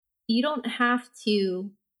you don't have to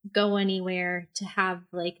go anywhere to have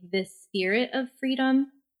like this spirit of freedom.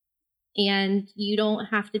 And you don't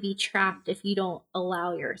have to be trapped if you don't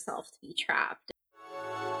allow yourself to be trapped.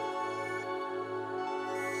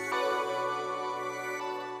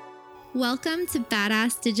 Welcome to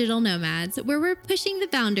Badass Digital Nomads, where we're pushing the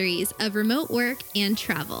boundaries of remote work and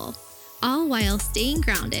travel, all while staying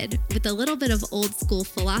grounded with a little bit of old school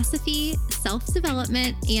philosophy,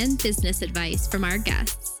 self-development, and business advice from our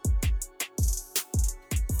guests.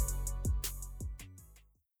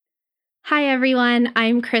 Hi, everyone.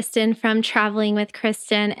 I'm Kristen from Traveling with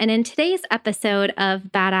Kristen, and in today's episode of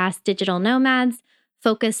Badass Digital Nomads,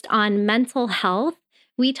 focused on mental health,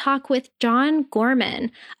 we talk with John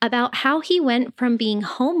Gorman about how he went from being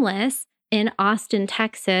homeless in Austin,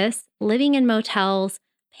 Texas, living in motels,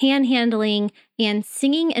 panhandling, and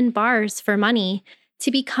singing in bars for money, to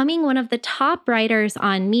becoming one of the top writers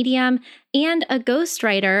on Medium and a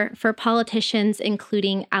ghostwriter for politicians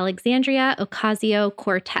including Alexandria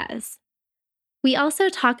Ocasio-Cortez. We also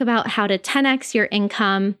talk about how to 10x your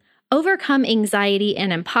income, overcome anxiety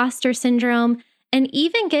and imposter syndrome, and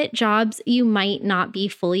even get jobs you might not be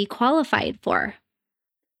fully qualified for.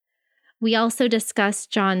 We also discuss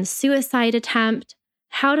John's suicide attempt,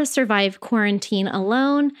 how to survive quarantine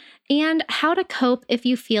alone, and how to cope if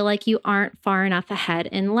you feel like you aren't far enough ahead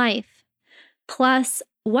in life. Plus,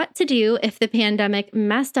 what to do if the pandemic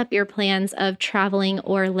messed up your plans of traveling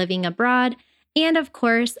or living abroad, and of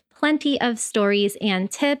course, plenty of stories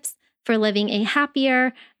and tips for living a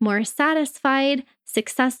happier, more satisfied,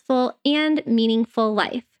 successful, and meaningful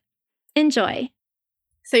life. Enjoy.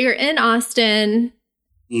 So you're in Austin.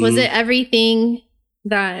 Mm-hmm. Was it everything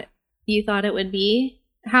that you thought it would be?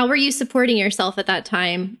 How were you supporting yourself at that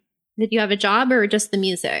time? Did you have a job or just the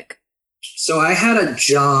music? So I had a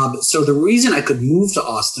job. So the reason I could move to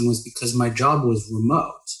Austin was because my job was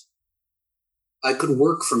remote. I could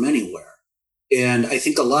work from anywhere. And I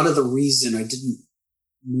think a lot of the reason I didn't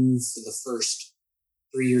move for the first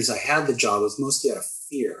 3 years I had the job was mostly out of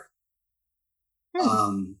fear.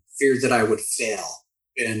 Fear that I would fail.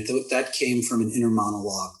 And that came from an inner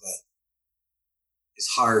monologue that is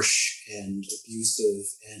harsh and abusive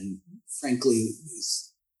and frankly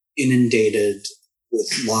is inundated with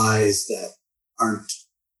lies that aren't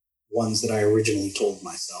ones that I originally told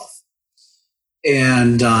myself.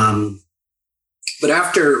 And, but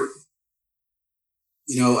after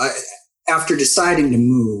after deciding to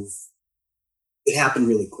move, it happened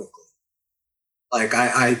really quickly. Like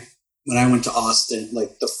when I went to Austin,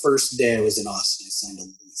 like the first day I was in Austin, I signed a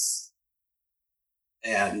lease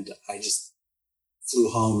and I just flew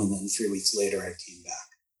home. And then 3 weeks later I came back,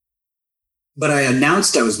 but I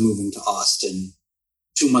announced I was moving to Austin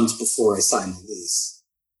 2 months before I signed the lease.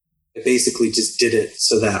 I basically just did it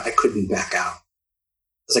so that I couldn't back out.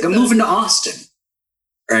 I was like, I'm moving to Austin,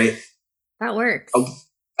 right? That works. Oh,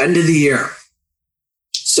 end of the year.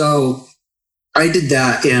 So I did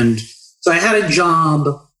that. And so I had a job.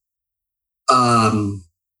 I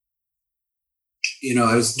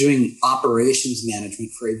was doing operations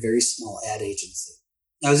management for a very small ad agency.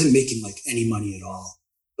 I wasn't making like any money at all,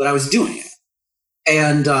 but I was doing it.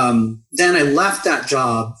 And then I left that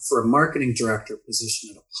job for a marketing director position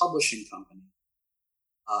at a publishing company.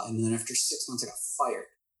 And then after 6 months, I got fired.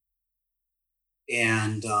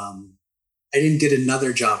 And I didn't get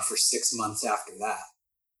another job for 6 months after that.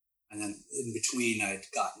 And then in between,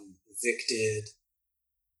 I'd gotten evicted.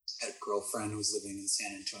 I had a girlfriend who was living in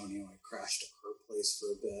San Antonio. I crashed at her place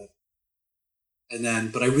for a bit. And then,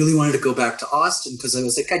 but I really wanted to go back to Austin because I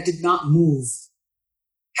was like, I did not move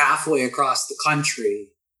halfway across the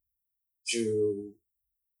country to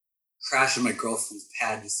crash at my girlfriend's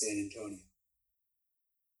pad in San Antonio.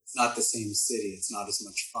 It's not the same city. It's not as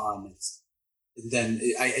much fun. And then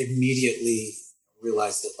I immediately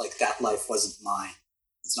realized that like that life wasn't mine.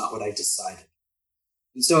 It's not what I decided.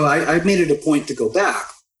 And so I made it a point to go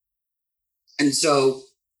back. And so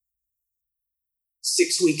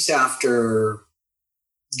 6 weeks after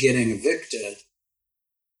getting evicted,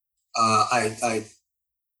 I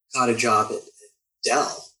got a job at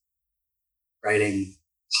Dell writing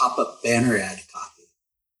pop-up banner ad copy.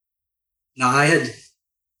 Now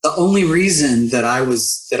the only reason that I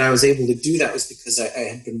was able to do that was because I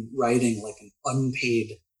had been writing like an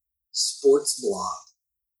unpaid sports blog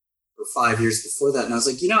for 5 years before that. And I was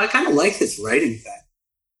like, I kind of like this writing thing.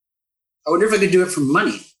 I wonder if I could do it for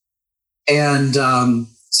money. And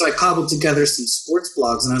so I cobbled together some sports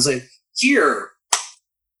blogs and I was like, here,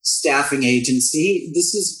 staffing agency,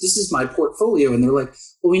 this is my portfolio. And they're like,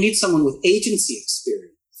 well, we need someone with agency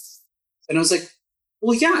experience. And I was like,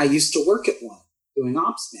 well, yeah, I used to work at one doing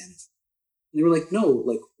ops management. And they were like, no,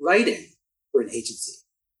 like writing for an agency.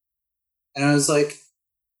 And I was like,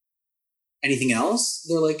 anything else?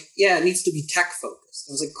 They're like, yeah, it needs to be tech focused.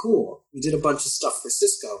 I was like, cool. We did a bunch of stuff for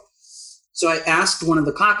Cisco. So I asked one of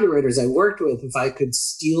the copywriters I worked with if I could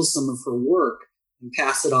steal some of her work and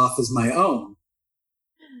pass it off as my own.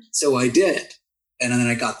 So I did. And then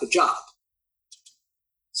I got the job.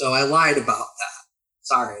 So I lied about that.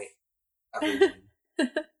 Sorry, everyone.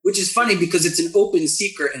 Which is funny because it's an open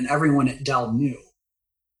secret and everyone at Dell knew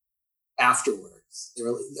afterwards.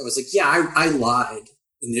 I was like, yeah, I lied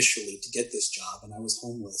initially to get this job, and I was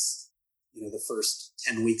homeless, the first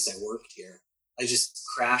 10 weeks I worked here. I just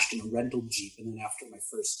crashed in a rental Jeep, and then after my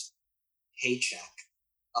first paycheck,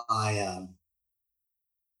 I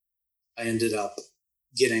ended up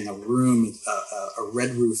getting a room, a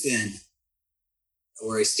Red Roof Inn,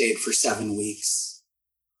 where I stayed for 7 weeks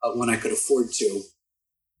when I could afford to.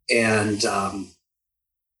 And I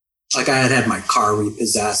had my car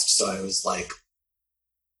repossessed, so I was like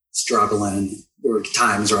struggling. There were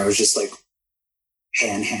times where I was just like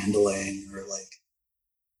panhandling or like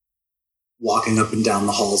walking up and down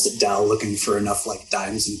the halls at Dell looking for enough like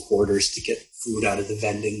dimes and quarters to get food out of the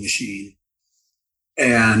vending machine,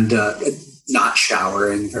 and not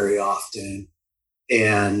showering very often.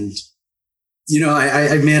 And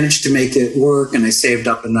I managed to make it work, and I saved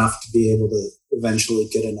up enough to be able to eventually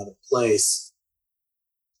get another place.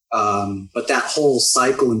 But that whole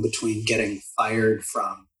cycle in between getting fired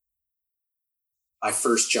from my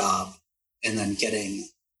first job and then getting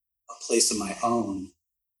a place of my own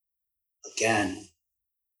again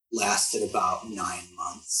lasted about 9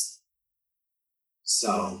 months.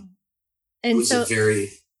 So it was a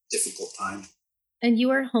very difficult time. And you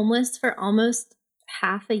were homeless for almost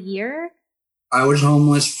half a year? I was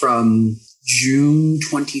homeless from June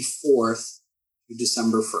 24th to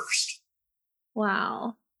December 1st.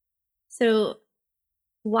 Wow. So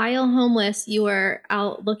while homeless, you were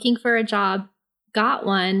out looking for a job, got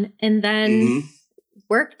one, and then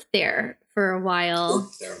worked there for a while.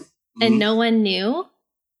 Worked there. And no one knew?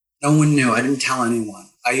 No one knew. I didn't tell anyone.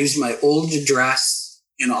 I used my old address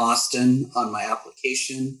in Austin on my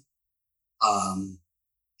application. I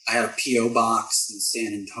had a P.O. box in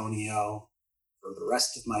San Antonio for the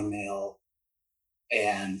rest of my mail.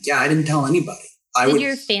 And yeah, I didn't tell anybody. Did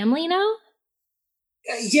your family know?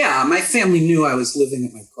 Yeah, my family knew I was living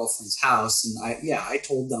at my girlfriend's house. And I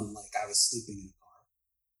told them like I was sleeping in a car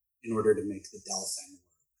in order to make the Dell thing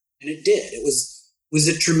work. And it did. It was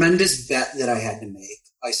a tremendous bet that I had to make.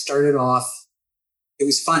 I started off, it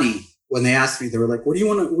was funny when they asked me, they were like, what do you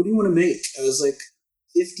want to make? I was like,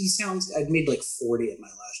 50 sounds, I'd made like 40 at my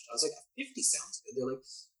last job. I was like, 50 sounds good. They're like,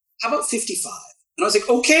 how about 55? And I was like,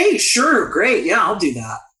 okay, sure, great. Yeah, I'll do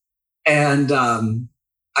that. And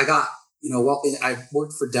I got, I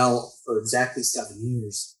worked for Dell for exactly 7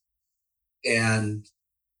 years and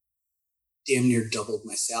damn near doubled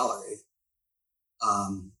my salary.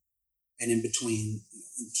 And in between,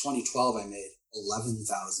 in 2012, I made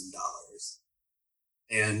 $11,000.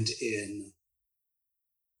 And in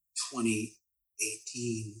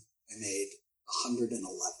 2018, I made 111.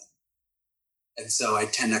 And so I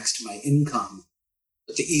 10x'd my income.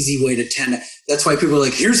 But the easy way to that's why people are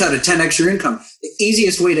like, here's how to 10x your income. The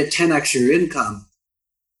easiest way to 10x your income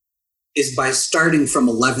is by starting from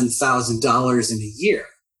 $11,000 in a year.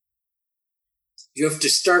 You have to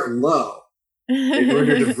start low in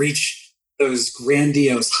order to reach those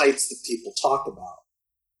grandiose heights that people talk about.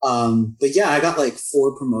 But yeah, I got like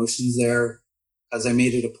 4 promotions there because I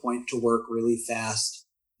made it a point to work really fast,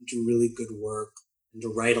 and do really good work, and to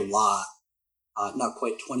write a lot. Not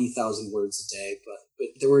quite 20,000 words a day, but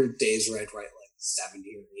there were days where I'd write like 70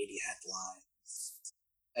 or 80 headlines.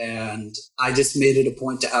 And I just made it a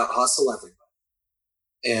point to out hustle everybody.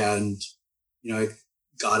 And, I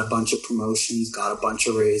got a bunch of promotions, got a bunch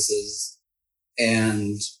of raises,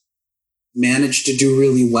 and managed to do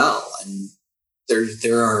really well. And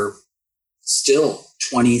there are still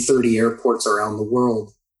 20, 30 airports around the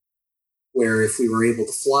world where if we were able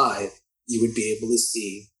to fly, you would be able to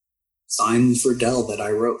see signs for Dell that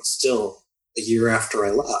I wrote still a year after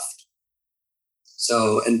I left.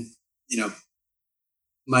 So, and,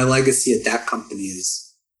 my legacy at that company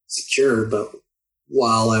is secure, but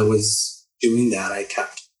while I was doing that, I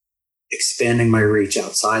kept expanding my reach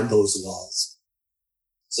outside those walls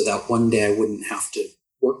so that one day I wouldn't have to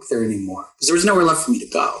work there anymore because there was nowhere left for me to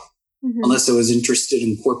go unless I was interested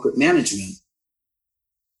in corporate management,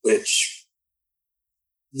 which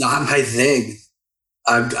not my thing.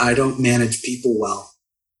 I don't manage people well.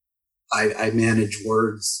 I manage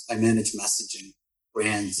words. I manage messaging,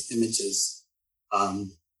 brands, images.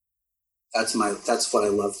 that's what I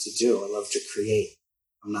love to do. I love to create.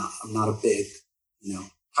 I'm not a big,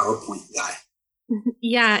 PowerPoint guy.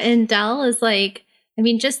 Yeah. And Dell is like, I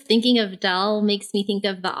mean, just thinking of Dell makes me think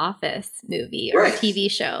of the Office movie or TV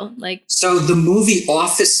show. Like, so the movie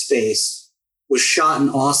Office Space was shot in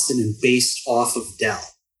Austin and based off of Dell.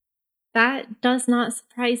 That does not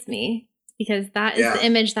surprise me because that is the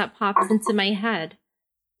image that pops into my head.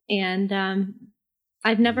 And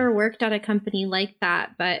I've never worked at a company like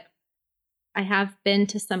that, but I have been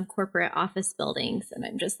to some corporate office buildings, and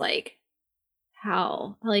I'm just like,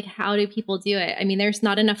 how do people do it? I mean, there's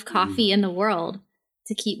not enough coffee in the world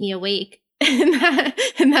to keep me awake in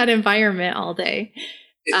that environment all day.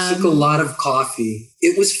 It took a lot of coffee.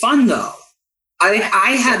 It was fun though. I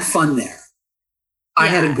had fun there. I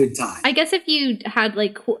had a good time. I guess if you had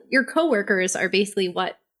your coworkers are basically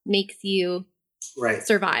what makes you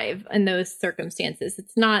survive in those circumstances.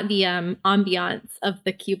 It's not the ambiance of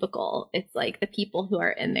the cubicle. It's like the people who are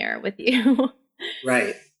in there with you.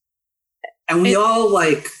 Right. And we all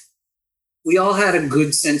had a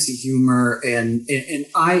good sense of humor, and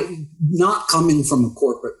I, not coming from a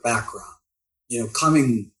corporate background,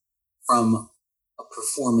 coming from a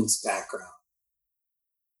performance background,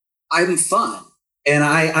 I'm fun. And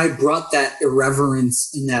I brought that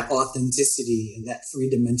irreverence and that authenticity and that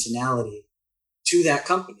three-dimensionality to that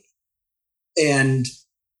company. And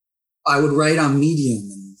I would write on Medium,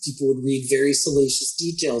 and people would read very salacious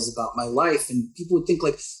details about my life. And people would think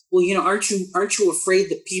like, well, aren't you afraid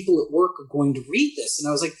that people at work are going to read this? And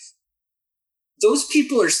I was like, those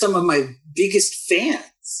people are some of my biggest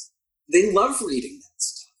fans. They love reading that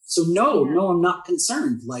stuff. So no, I'm not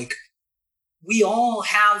concerned. Like, we all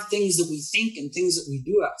have things that we think and things that we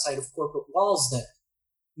do outside of corporate walls that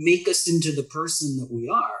make us into the person that we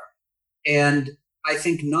are. And I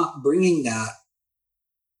think not bringing that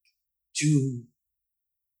to,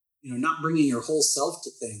 not bringing your whole self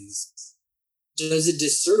to things does a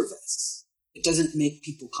disservice. It doesn't make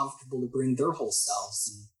people comfortable to bring their whole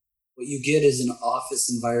selves. And what you get is an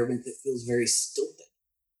office environment that feels very stilted.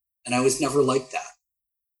 And I was never like that.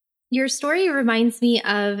 Your story reminds me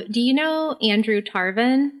of, do you know Andrew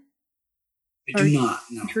Tarvin? I do not,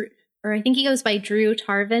 no. Or I think he goes by Drew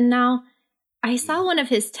Tarvin now. I saw one of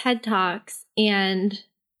his TED Talks, and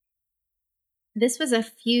this was a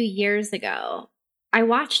few years ago. I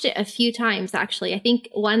watched it a few times, actually. I think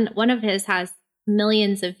one of his has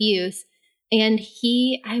millions of views. And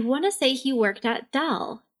I want to say he worked at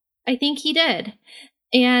Dell. I think he did.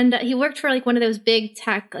 And he worked for one of those big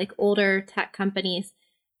tech, older tech companies.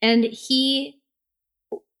 And he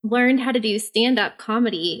learned how to do stand-up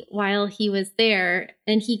comedy while he was there.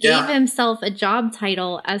 And he gave himself a job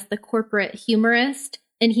title as the corporate humorist.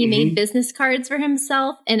 And he made business cards for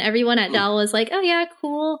himself. And everyone at Dell was like, oh, yeah,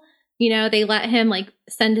 cool. They let him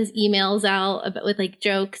send his emails out with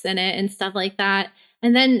jokes in it and stuff like that.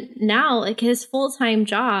 And then now his full-time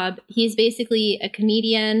job, he's basically a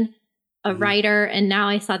comedian, a writer, and now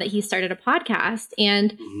I saw that he started a podcast.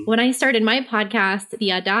 And when I started my podcast,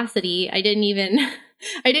 The Audacity, I didn't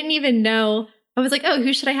even know. I was like, oh,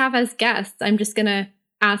 who should I have as guests? I'm just gonna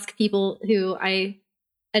ask people who I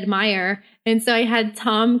admire. And so I had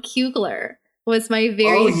Tom Kugler was my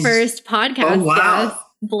very first podcast guest.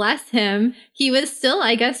 Bless him. He was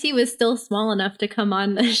still small enough to come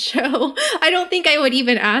on the show. I don't think I would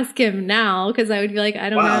even ask him now, because I would be like,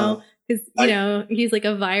 I don't know. Because, he's like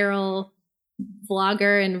a viral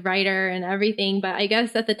vlogger and writer and everything. But I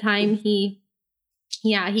guess at the time he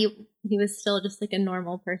was still just a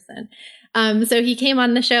normal person. So he came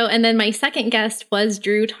on the show. And then my second guest was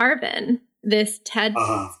Drew Tarvin, this TED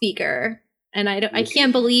speaker. And I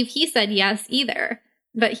can't believe he said yes either,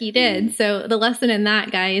 but he did. So the lesson in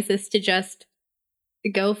that, guys, is to just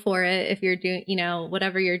go for it. If you're doing,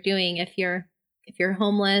 whatever you're doing, if you're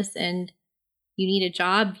homeless and you need a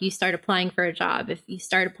job, you start applying for a job. If you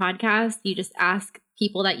start a podcast, you just ask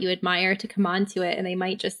people that you admire to come on to it, and they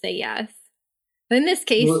might just say yes. In this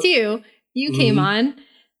case, too, you came on.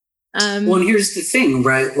 Well, and here's the thing,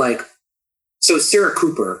 right? So Sarah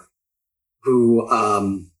Cooper, who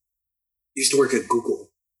used to work at Google,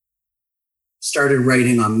 started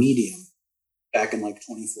writing on Medium back in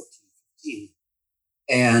 2014-15,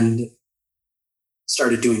 and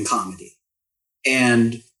started doing comedy.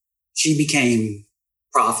 And she became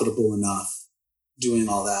profitable enough doing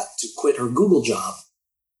all that to quit her Google job.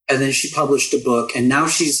 And then she published a book, and now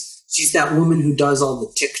she's that woman who does all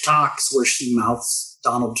the TikToks where she mouths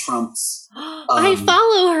Donald Trump's. I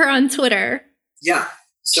follow her on Twitter. Yeah.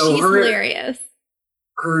 So she's hilarious.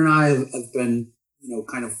 Her and I have been,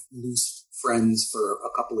 kind of loose friends for a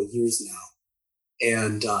couple of years now.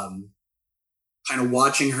 And kind of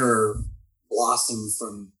watching her blossom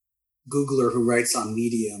from Googler who writes on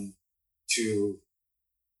Medium to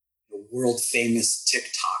a world famous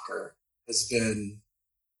TikToker has been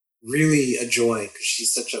really a joy because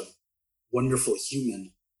she's such a wonderful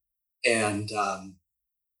human. And,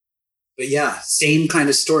 but yeah, same kind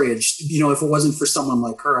of story. And if it wasn't for someone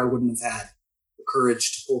like her, I wouldn't have had the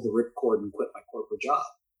courage to pull the ripcord and quit my corporate job.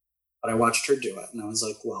 But I watched her do it and I was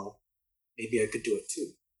like, well, maybe I could do it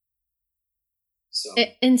too. So.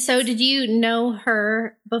 And so did you know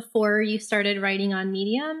her before you started writing on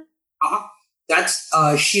Medium?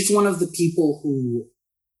 She's one of the people who,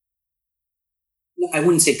 I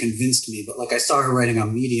wouldn't say convinced me, but like I saw her writing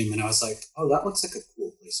on Medium and I was like, oh, that looks like a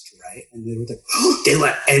cool place to write. And they were like, oh, they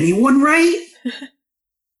let anyone write?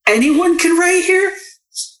 Anyone can write here?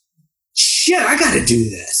 Shit, I got to do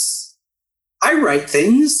this. I write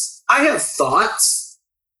things. I have thoughts.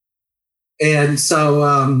 And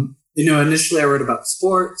so, initially I wrote about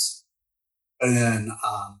sports and then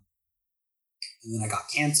I got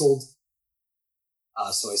canceled.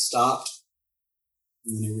 So I stopped.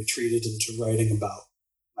 And then I retreated into writing about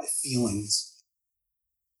my feelings.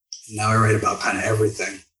 And now I write about kind of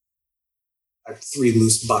everything. I have 3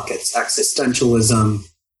 loose buckets: existentialism,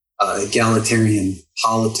 egalitarian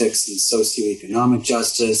politics and socioeconomic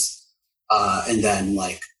justice, and then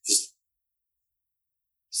like just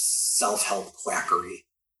self-help quackery.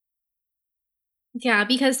 Yeah,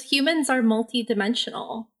 because humans are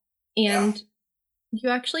multidimensional. And you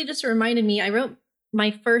actually just reminded me, I wrote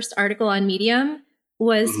my first article on Medium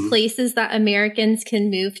was places that Americans can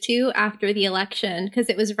move to after the election, because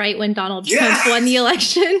it was right when Donald Trump won the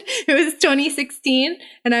election. It was 2016,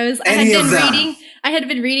 and I had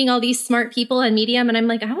been reading all these smart people on Medium, and I'm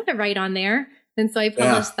like, I want to write on there, and so I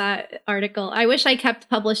published that article. I wish I kept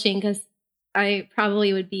publishing because I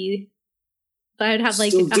probably would be. I'd have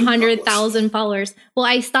like 100,000 followers. Well,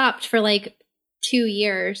 I stopped for like 2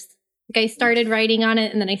 years. Like I started writing on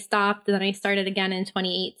it, and then I stopped, and then I started again in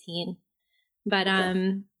 2018. But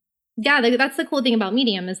that's the cool thing about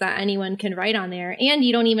Medium is that anyone can write on there, and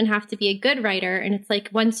you don't even have to be a good writer. And it's like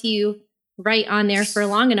once you write on there for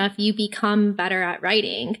long enough, you become better at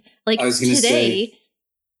writing. Like today.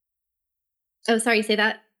 Oh, sorry, say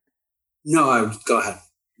that. No, go ahead.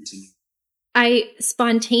 Continue. I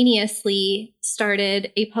spontaneously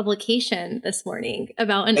started a publication this morning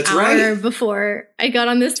about an hour before I got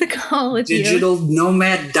on this call with Digital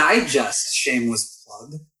Nomad Digest, shameless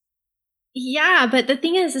plug. Yeah, but the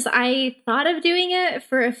thing is I thought of doing it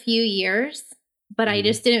for a few years, but I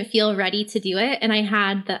just didn't feel ready to do it. And I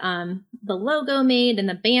had the logo made and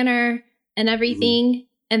the banner and everything.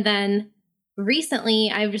 And then recently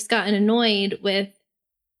I've just gotten annoyed with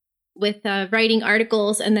writing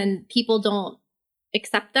articles, and then people don't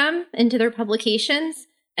accept them into their publications.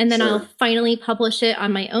 And then I'll finally publish it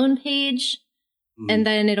on my own page. And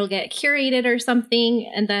then it'll get curated or something.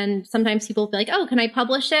 And then sometimes people will be like, oh, can I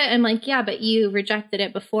publish it? I'm like, yeah, but you rejected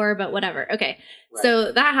it before, but whatever. Okay. Right.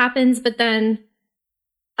 So that happens. But then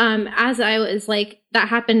as I was like, that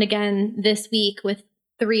happened again this week with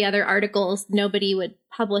 3 other articles, nobody would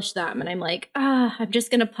publish them. And I'm like, I'm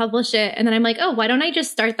just going to publish it. And then I'm like, oh, why don't I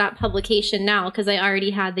just start that publication now? Because I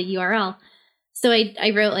already had the URL. So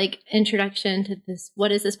I wrote like introduction to this,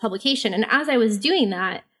 what is this publication? And as I was doing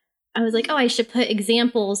that, I was like, oh, I should put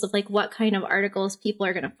examples of like what kind of articles people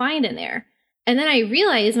are going to find in there. And then I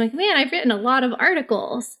realized, I'm like, man, I've written a lot of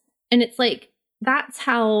articles. And it's like, that's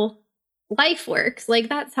how life works. Like,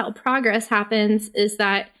 that's how progress happens, is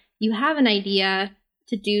that you have an idea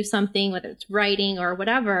to do something, whether it's writing or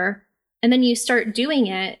whatever, and then you start doing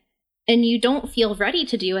it and you don't feel ready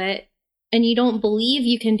to do it, and you don't believe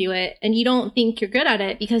you can do it, and you don't think you're good at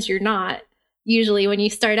it because you're not usually when you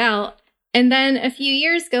start out. And then a few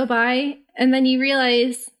years go by, and then you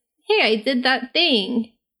realize, hey, I did that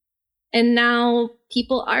thing. And now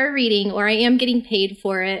people are reading, or I am getting paid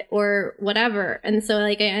for it, or whatever. And so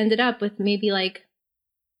like I ended up with maybe like,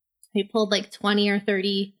 I pulled like 20 or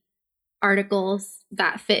 30 articles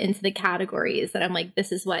that fit into the categories that I'm like,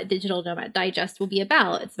 this is what Digital Nomad Digest will be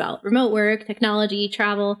about. It's about remote work, technology,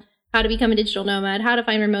 travel, how to become a digital nomad, how to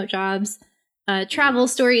find remote jobs, travel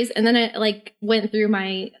stories. And then I like went through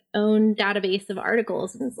my own database of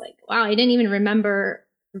articles and it's like, wow, I didn't even remember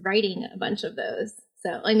writing a bunch of those.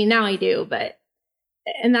 So, I mean, now I do,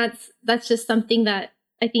 and that's just something that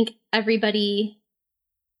I think everybody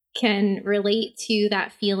can relate to,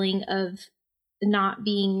 that feeling of not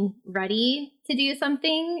being ready to do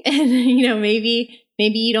something. And, maybe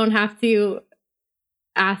you don't have to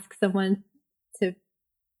ask someone to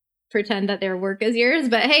pretend that their work is yours,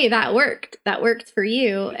 but hey, that worked for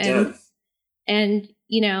you. And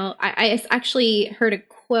I actually heard a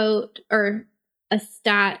quote or a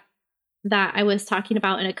stat that I was talking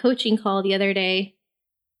about in a coaching call the other day,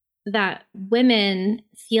 that women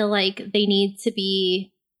feel like they need to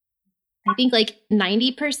be, I think, like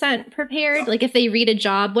 90% prepared. Like if they read a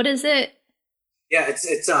job, what is it? Yeah,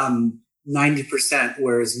 it's 90%,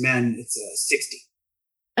 whereas men, it's 60.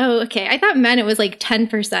 Oh, okay. I thought men, it was like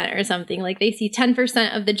 10% or something. Like they see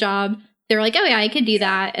 10% of the job, they're like, oh yeah, I could do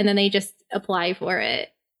that. And then they just apply for it.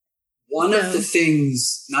 One of the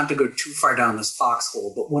things, not to go too far down this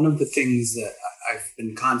foxhole, but one of the things that I've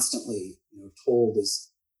been constantly told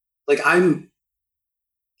is, like, I'm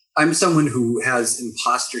someone who has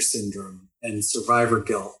imposter syndrome and survivor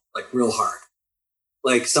guilt, like real hard.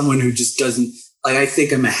 Like someone who just doesn't, like, I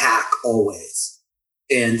think I'm a hack always.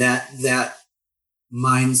 And that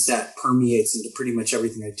mindset permeates into pretty much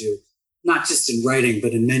everything I do, not just in writing,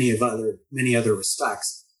 but in many other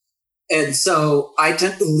respects. And so I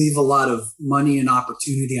tend to leave a lot of money and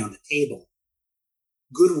opportunity on the table,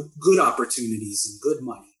 good opportunities and good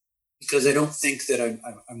money, because I don't think that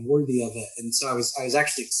I'm worthy of it. And so I was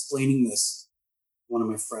actually explaining this to one of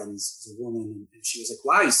my friends, who's a woman, and she was like,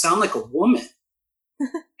 wow, you sound like a woman.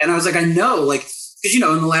 And I was like, I know, like, because, in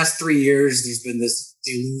the last 3 years, there's been this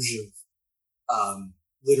deluge of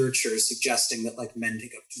literature suggesting that, like, men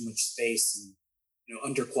take up too much space, and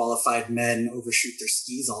underqualified men overshoot their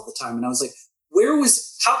skis all the time. And I was like,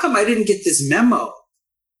 how come I didn't get this memo?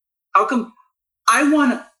 How come I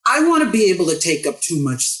want to be able to take up too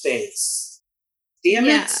much space? Damn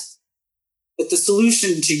it. But the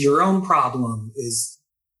solution to your own problem is,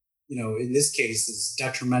 in this case, is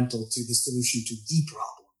detrimental to the solution to the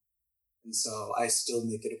problem. And so I still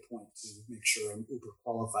make it a point to make sure I'm uber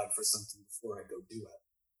qualified for something before I go do it.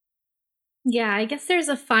 Yeah, I guess there's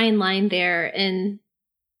a fine line there in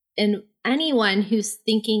anyone who's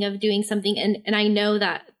thinking of doing something. And I know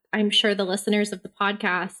that I'm sure the listeners of the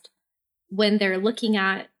podcast, when they're looking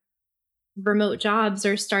at remote jobs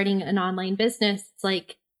or starting an online business, it's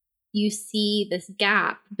like you see this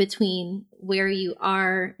gap between where you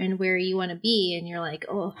are and where you want to be. And you're like,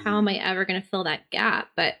 oh, how am I ever going to fill that gap?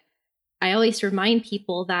 But I always remind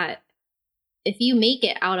people that if you make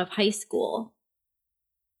it out of high school,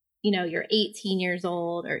 you're 18 years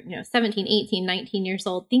old or, 17, 18, 19 years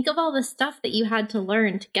old, think of all the stuff that you had to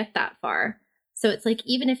learn to get that far. So it's like,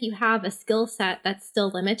 even if you have a skill set that's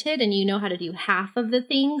still limited and you know how to do half of the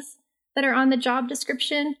things that are on the job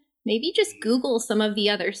description, maybe just Google some of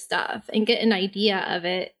the other stuff and get an idea of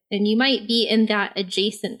it. And you might be in that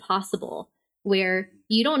adjacent possible where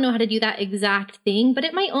you don't know how to do that exact thing, but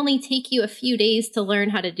it might only take you a few days to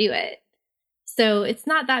learn how to do it. So it's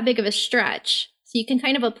not that big of a stretch. So you can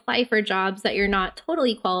kind of apply for jobs that you're not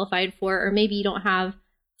totally qualified for, or maybe you don't have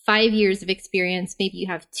 5 years of experience, maybe you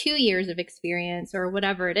have 2 years of experience or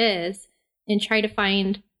whatever it is, and try to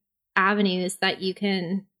find avenues that you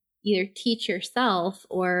can either teach yourself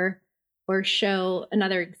or show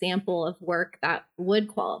another example of work that would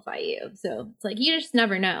qualify you. So it's like, you just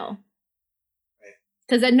never know.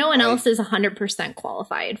 Because no one else is 100%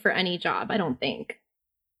 qualified for any job, I don't think.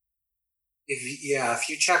 If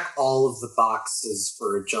you check all of the boxes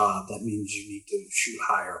for a job, that means you need to shoot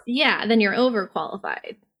higher. Yeah, then you're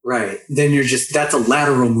overqualified. Right. Then that's a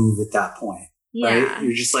lateral move at that point. Yeah. Right?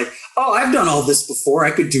 You're just like, oh, I've done all this before,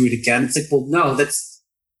 I could do it again. It's like, well, no, that's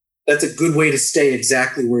a good way to stay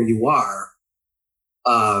exactly where you are.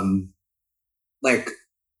 Like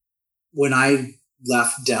when I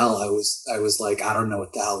left Dell, I was like, I don't know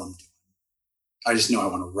what the hell I'm doing. I just know I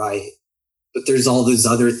want to write. But there's all these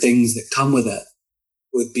other things that come with it,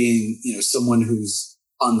 with being, someone who's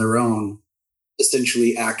on their own,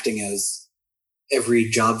 essentially acting as every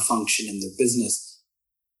job function in their business.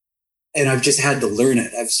 And I've just had to learn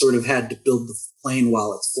it. I've sort of had to build the plane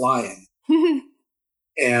while it's flying.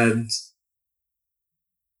 And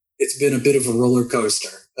it's been a bit of a roller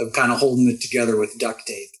coaster of kind of holding it together with duct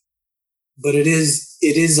tape. But it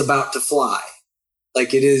is about to fly. Like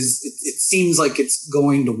it seems like it's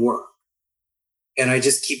going to work. And I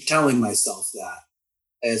just keep telling myself that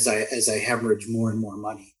as I hemorrhage more and more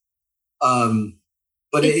money.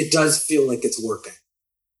 But it does feel like it's working.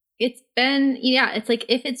 It's like,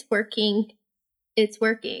 if it's working, it's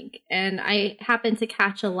working. And I happened to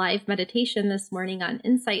catch a live meditation this morning on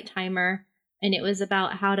Insight Timer, and it was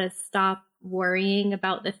about how to stop worrying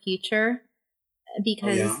about the future,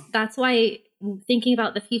 because that's why thinking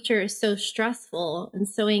about the future is so stressful and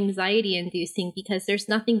so anxiety inducing, because there's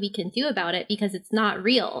nothing we can do about it because it's not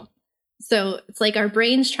real. So it's like our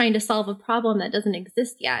brain's trying to solve a problem that doesn't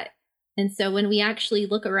exist yet. And so when we actually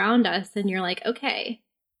look around us and you're like, okay,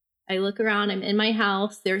 I look around, I'm in my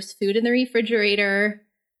house, there's food in the refrigerator,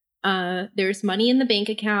 there's money in the bank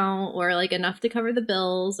account or like enough to cover the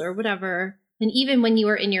bills or whatever. And even when you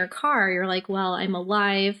were in your car, you're like, well, I'm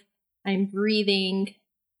alive, I'm breathing,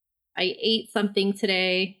 I ate something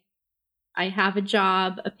today, I have a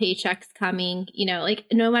job, a paycheck's coming, like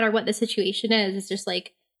no matter what the situation is, it's just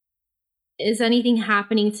like, is anything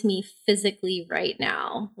happening to me physically right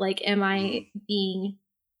now? Like, am I being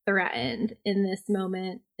threatened in this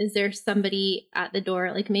moment? Is there somebody at the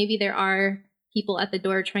door? Like maybe there are people at the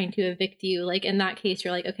door trying to evict you. Like in that case,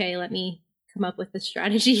 you're like, okay, let me come up with a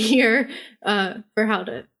strategy here for how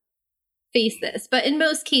to face this. But in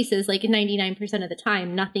most cases, like 99% of the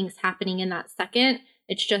time, nothing's happening in that second.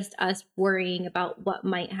 It's just us worrying about what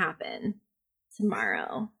might happen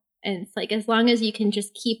tomorrow. And it's like, as long as you can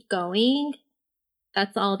just keep going,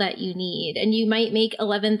 that's all that you need. And you might make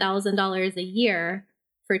 $11,000 a year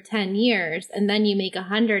for 10 years, and then you make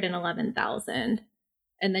 111,000,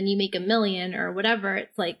 and then you make $1 million or whatever.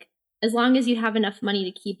 It's like, as long as you have enough money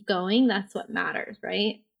to keep going, that's what matters,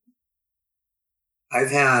 right?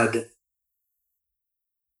 I've had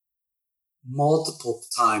multiple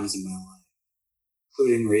times in my life,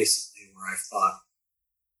 including recently, where I've thought,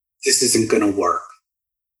 this isn't going to work.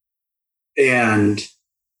 And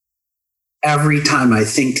every time I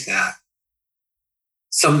think that,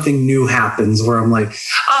 something new happens where I'm like,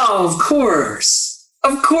 oh, of course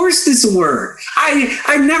this will work.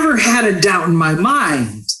 I never had a doubt in my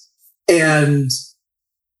mind. And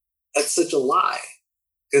that's such a lie,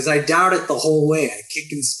 because I doubt it the whole way. I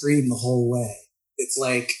kick and scream the whole way. It's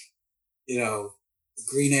like, the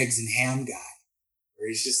green eggs and ham guy, where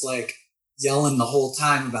he's just like yelling the whole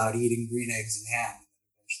time about eating green eggs and ham. And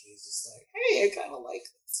eventually he's just like, hey, I kind of like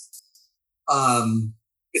this.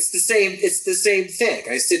 It's the same thing.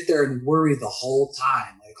 I sit there and worry the whole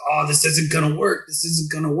time, like, oh, this isn't going to work. This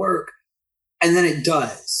isn't going to work. And then it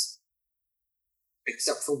does.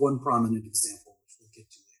 Except for one prominent example, which we'll get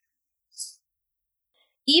to later. So.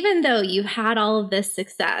 Even though you had all of this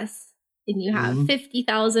success and you have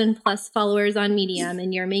 50,000 plus followers on Medium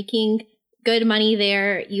and you're making good money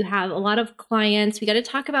there, you have a lot of clients. We got to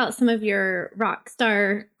talk about some of your rock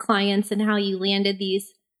star clients and how you landed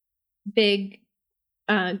these big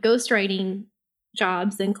ghostwriting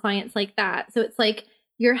jobs and clients like that. So it's like,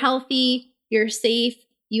 you're healthy, you're safe,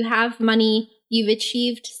 you have money, you've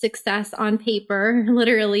achieved success on paper,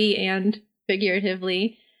 literally and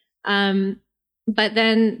figuratively. But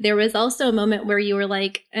then there was also a moment where you were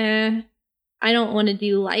like, I don't want to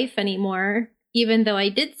do life anymore, even though I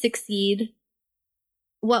did succeed.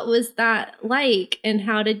 What was that like, and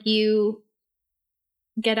how did you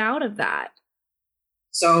get out of that?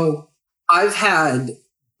 So I've had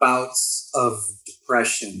bouts of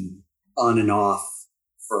depression on and off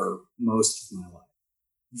for most of my life.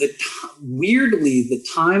 Weirdly, the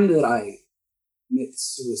time that I commit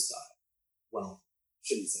suicide, well, I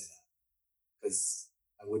shouldn't say that, because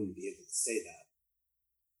I wouldn't be able to say that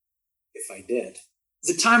if I did.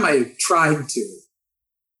 The time I tried to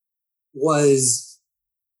was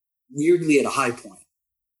weirdly at a high point.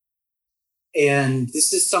 And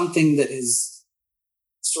this is something that has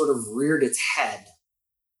sort of reared its head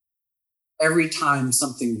every time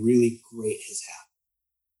something really great has happened.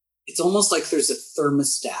 It's almost like there's a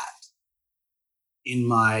thermostat in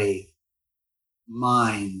my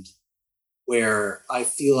mind where I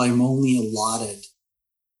feel I'm only allotted a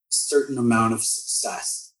certain amount of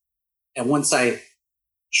success. And once I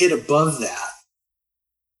hit above that,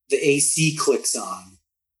 the AC clicks on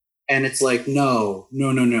and it's like, no.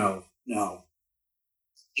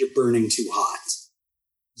 You're burning too hot.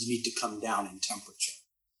 You need to come down in temperature.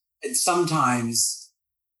 And sometimes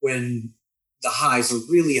when the highs are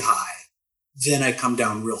really high, then I come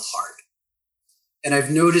down real hard. And I've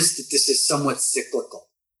noticed that this is somewhat cyclical,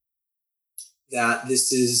 that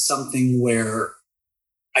this is something where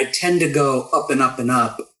I tend to go up and up and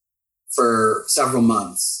up for several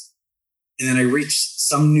months. And then I reach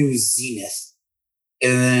some new zenith.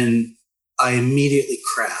 And then I immediately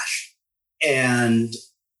crash. And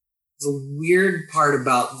the weird part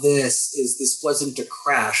about this is this wasn't a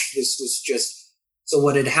crash. This was just, so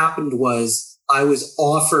what had happened was I was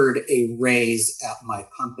offered a raise at my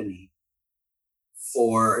company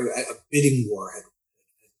for a bidding war had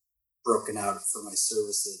broken out for my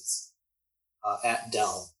services at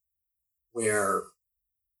Dell, where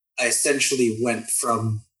I essentially went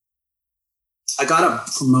from, I got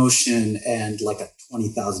a promotion and like a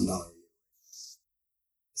 $20,000 a year,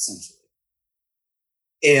 essentially.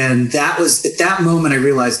 And that was, at that moment, I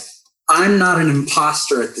realized I'm not an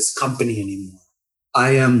imposter at this company anymore.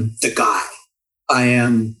 I am the guy. I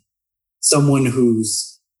am someone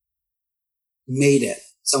who's made it.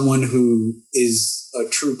 someone who is a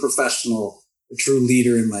true professional, a true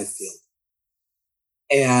leader in my field.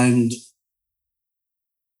 And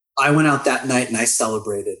I went out that night and I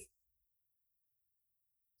celebrated.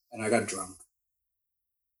 And I got drunk,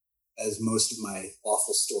 as most of my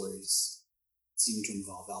awful stories seem to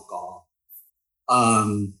involve alcohol.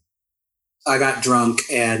 I got drunk,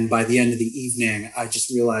 and by the end of the evening, I just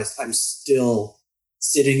realized I'm still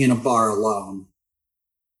sitting in a bar alone.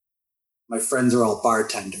 My friends are all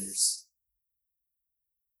bartenders.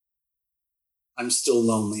 I'm still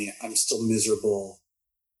lonely. I'm still miserable.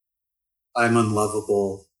 I'm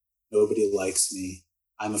unlovable. Nobody likes me.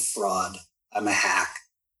 I'm a fraud. I'm a hack.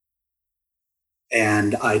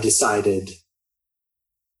 And I decided,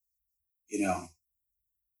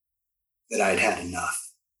 that I'd had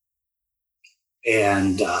enough.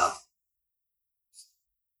 And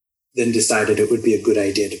then decided it would be a good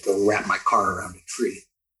idea to go wrap my car around a tree.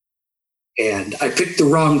 And I picked the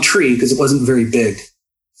wrong tree because it wasn't very big.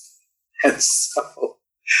 And so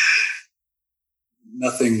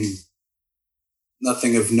nothing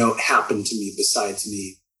of note happened to me besides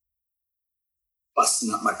me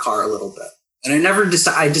busting up my car a little bit. And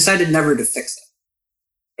I decided never to fix it.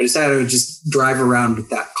 I decided I would just drive around with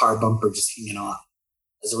that car bumper just hanging off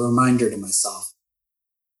as a reminder to myself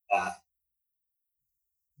that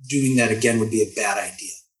doing that again would be a bad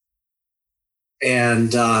idea.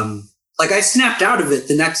 And I snapped out of it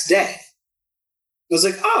the next day. I was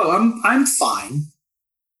like, oh, I'm fine.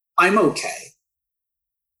 I'm okay.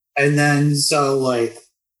 And then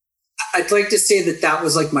I'd like to say that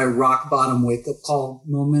was like my rock bottom wake up call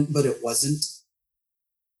moment, but it wasn't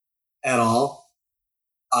at all.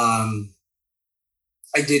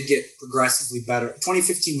 I did get progressively better.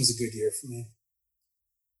 2015 was a good year for me.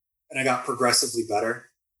 And I got progressively better.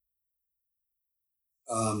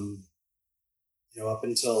 Up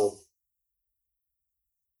until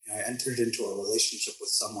I entered into a relationship with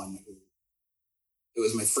someone who, it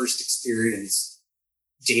was my first experience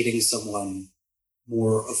dating someone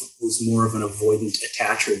who's more of an avoidant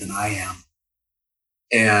attacher than I am.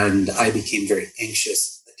 And I became very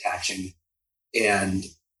anxious attaching. And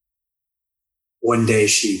one day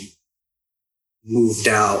she moved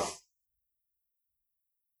out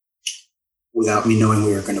without me knowing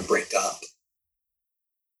we were going to break up.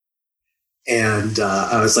 And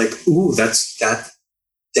I was like, ooh, that's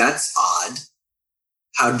odd.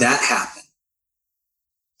 How'd that happen?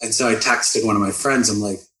 And so I texted one of my friends. I'm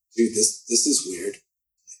like, dude, this is weird.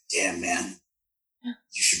 Damn, man, you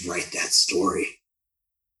should write that story.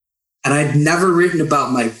 And I'd never written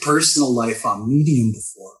about my personal life on Medium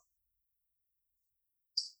before.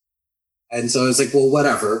 And so I was like, well,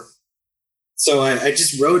 whatever. So I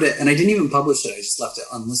just wrote it, and I didn't even publish it. I just left it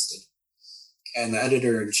unlisted. And the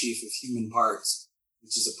editor-in-chief of Human Parts,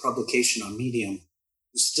 which is a publication on Medium,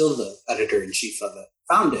 who's still the editor-in-chief of it,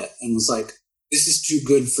 found it and was like, this is too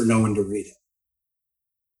good for no one to read it.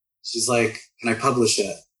 She's like, can I publish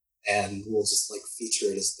it? And we'll just feature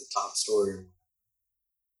it as the top story. And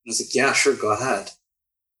I was like, yeah, sure, go ahead.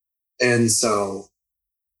 And so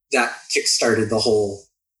that kickstarted the whole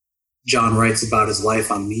John writes about his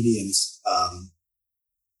life on Medium's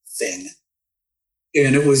thing.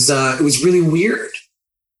 And it was really weird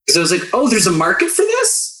because I was like, oh, there's a market for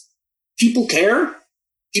this? People care?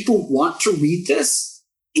 People want to read this?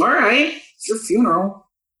 All right, it's your funeral.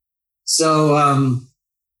 So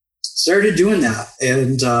started doing that.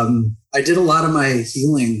 And I did a lot of my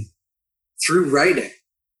healing through writing.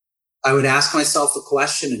 I would ask myself a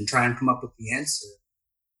question and try and come up with the answer.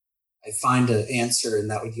 I'd find an answer and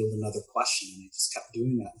that would yield another question. And I just kept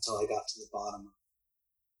doing that until I got to the bottom of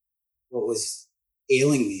what was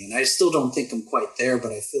ailing me. And I still don't think I'm quite there,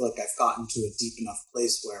 but I feel like I've gotten to a deep enough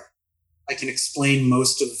place where I can explain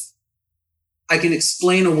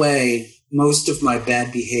away most of my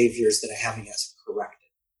bad behaviors that I haven't yet corrected.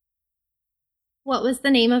 What was the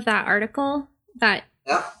name of that article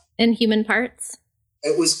in Human Parts?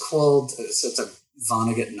 It was called, so it's a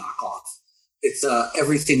Vonnegut knockoff. It's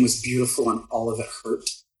Everything Was Beautiful and All of It Hurt.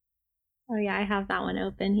 Oh yeah, I have that one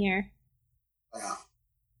open here. Yeah.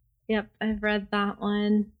 Yep, I've read that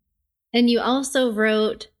one. And you also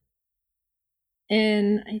wrote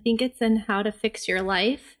I think it's in How to Fix Your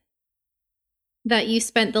Life, that you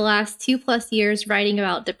spent the last 2+ years writing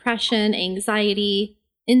about depression, anxiety,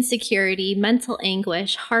 insecurity, mental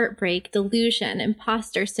anguish, heartbreak, delusion,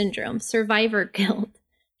 imposter syndrome, survivor guilt,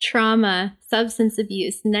 trauma, substance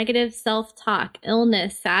abuse, negative self-talk,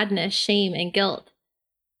 illness, sadness, shame, and guilt.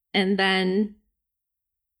 And then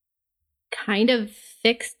kind of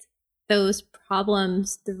fixed those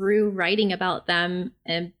problems through writing about them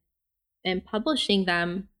and publishing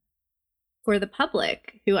them. for the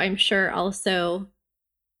public, who I'm sure also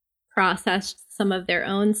processed some of their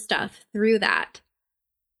own stuff through that.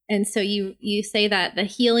 And so you say that the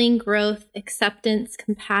healing, growth, acceptance,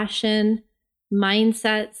 compassion,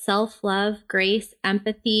 mindset, self-love, grace,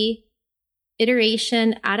 empathy,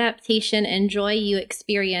 iteration, adaptation, and joy you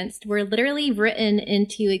experienced were literally written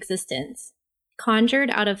into existence, conjured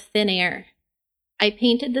out of thin air. I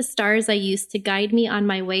painted the stars I used to guide me on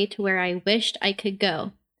my way to where I wished I could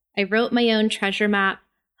go. I wrote my own treasure map,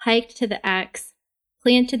 hiked to the X,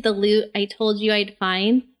 planted the loot I told you I'd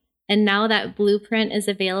find, and now that blueprint is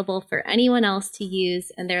available for anyone else to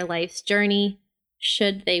use in their life's journey,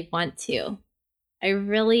 should they want to.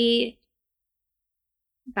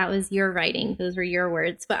 That was your writing. Those were your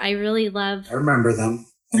words, but I really love. I remember them.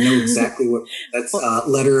 I know exactly what that's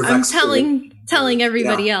letter of I'm telling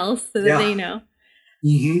everybody else so that they know.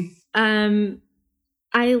 Mm-hmm.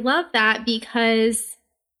 I love that because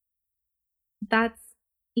that's,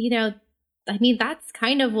 that's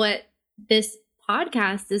kind of what this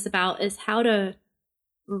podcast is about, is how to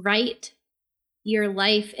write your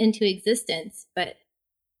life into existence. But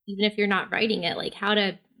even if you're not writing it, like how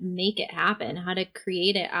to make it happen, how to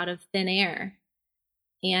create it out of thin air.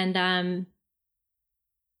 And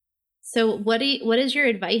so what is your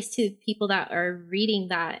advice to people that are reading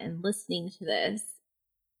that and listening to this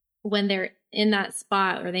when they're in that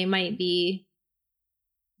spot, or they might be,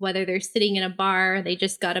 whether they're sitting in a bar, they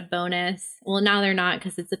just got a bonus. Well, now they're not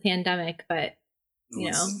because it's a pandemic, but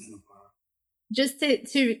just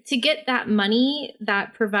to get that money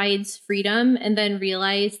that provides freedom and then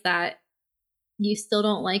realize that you still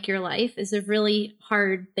don't like your life is a really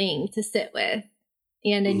hard thing to sit with.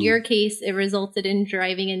 And in your case, it resulted in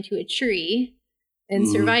driving into a tree and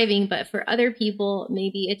surviving. But for other people,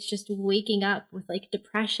 maybe it's just waking up with like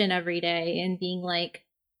depression every day and being like,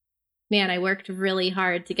 man, I worked really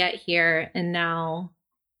hard to get here and now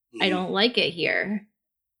I don't like it here.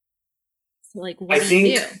 So like, what do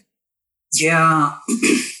you do? Yeah.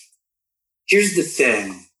 Here's the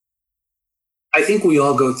thing. I think we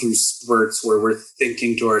all go through spurts where we're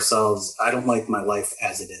thinking to ourselves, I don't like my life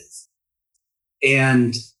as it is.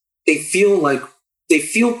 And they feel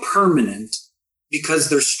permanent because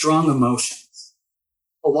they're strong emotions.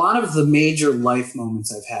 A lot of the major life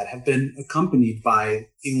moments I've had have been accompanied by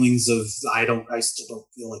feelings of, I still don't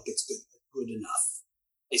feel like it's good enough.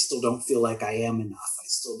 I still don't feel like I am enough. I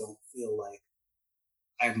still don't feel like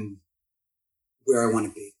I'm where I want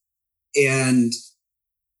to be. And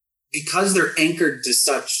because they're anchored to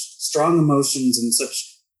such strong emotions and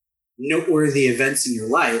such noteworthy events in your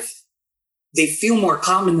life, they feel more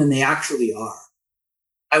common than they actually are.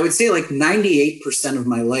 I would say like 98% of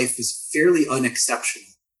my life is fairly unexceptional.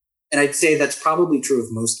 And I'd say that's probably true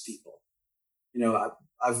of most people.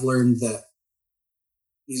 I've learned that,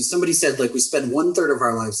 somebody said like we spend 1/3 of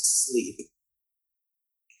our lives asleep.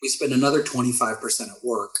 We spend another 25% at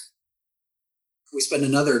work. We spend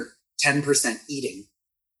another 10% eating.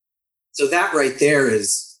 So that right there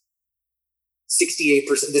is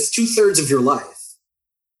 68%. That's 2/3 of your life,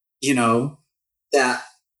 that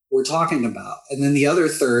we're talking about. And then the other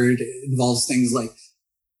third involves things like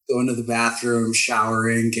going to the bathroom,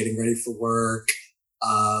 showering, getting ready for work,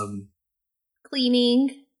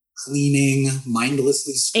 cleaning,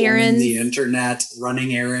 mindlessly scrolling the internet,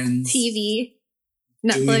 running errands, TV,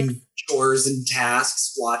 Netflix, doing chores and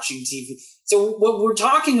tasks, watching TV. So what we're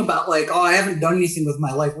talking about, like, oh, I haven't done anything with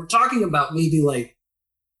my life. We're talking about maybe like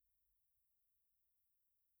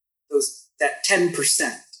that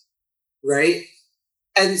 10%, right?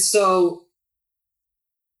 And so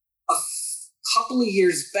a couple of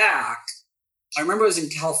years back, I remember I was in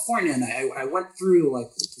California and I went through like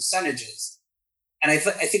the percentages, and I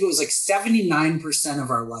think it was like 79% of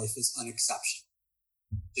our life is unexceptional,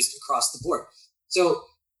 just across the board. So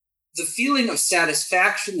the feeling of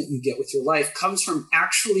satisfaction that you get with your life comes from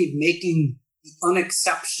actually making the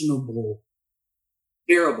unexceptionable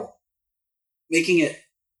bearable, making it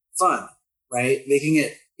fun, right? Making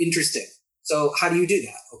it interesting. So how do you do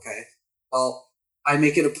that? Okay. Well, I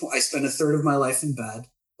make it I spend 1/3 of my life in bed.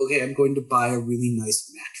 Okay. I'm going to buy a really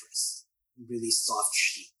nice mattress, really soft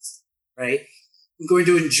sheets, right? I'm going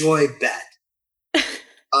to enjoy bed.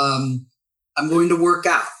 I'm going to work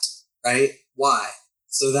out, right? Why?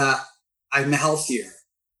 So that I'm healthier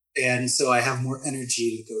and so I have more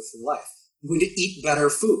energy to go through life. I'm going to eat better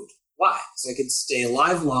food. Why? So I can stay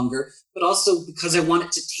alive longer, but also because I want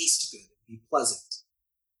it to taste good and be pleasant.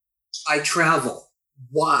 I travel.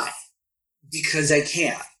 Why? Because I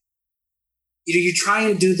can. You try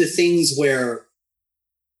and do the things where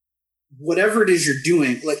whatever it is you're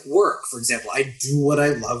doing, like work, for example, I do what I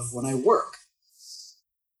love when I work.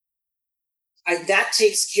 that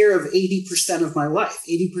takes care of 80% of my life.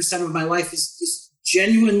 80% of my life is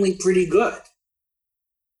genuinely pretty good.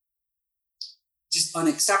 Just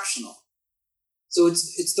unexceptional. So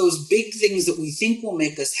it's those big things that we think will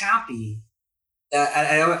make us happy that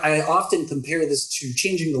I often compare this to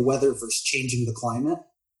changing the weather versus changing the climate.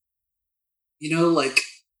 You know, like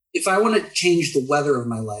if I want to change the weather of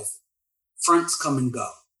my life, fronts come and go,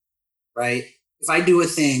 right? If I do a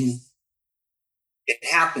thing, it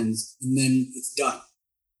happens and then it's done.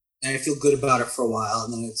 And I feel good about it for a while.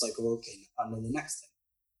 And then it's like, well, okay, on to the next thing,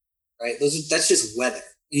 right? That's just weather.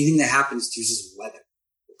 Anything that happens to you is just weather.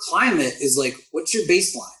 The climate is like, what's your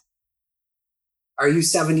baseline? Are you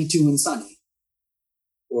 72 and sunny?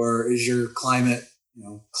 Or is your climate,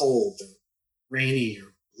 cold or rainy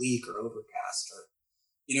or bleak or overcast? Or,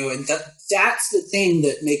 and that's the thing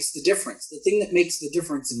that makes the difference. The thing that makes the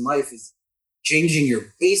difference in life is changing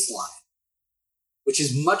your baseline, which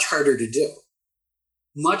is much harder to do.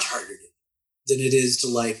 Much harder to do than it is to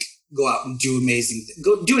like go out and do amazing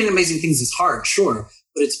things. Doing amazing things is hard, sure,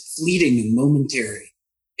 but it's fleeting and momentary.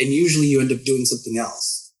 And usually you end up doing something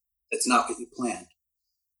else that's not what you planned.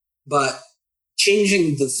 But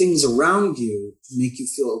changing the things around you to make you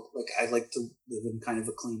feel like I like to live in kind of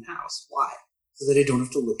a clean house. Why? So that I don't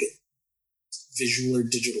have to look at visual or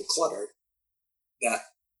digital clutter that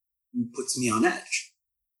puts me on edge.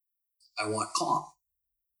 I want calm.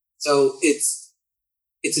 So it's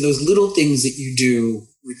those little things that you do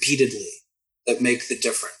repeatedly that make the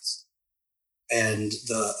difference, and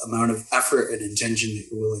the amount of effort and intention that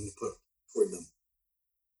you're willing to put toward them.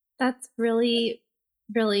 That's really,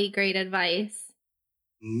 really great advice.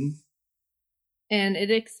 Mm-hmm. And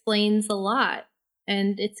it explains a lot.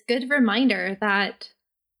 And it's a good reminder that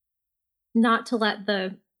not to let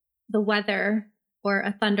the weather or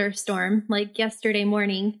a thunderstorm, like yesterday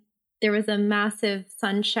morning, there was a massive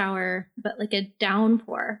sun shower, but like a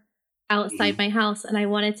downpour outside my house. And I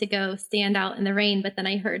wanted to go stand out in the rain, but then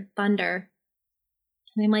I heard thunder.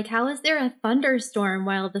 And I'm like, how is there a thunderstorm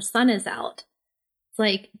while the sun is out? It's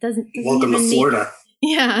like, doesn't welcome to Florida.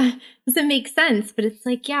 Doesn't make sense. But it's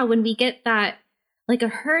like, yeah, when we get that, like a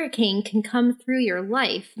hurricane can come through your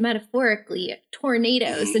life, metaphorically,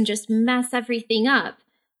 tornadoes, and just mess everything up.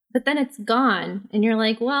 But then it's gone. And you're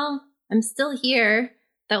like, well, I'm still here.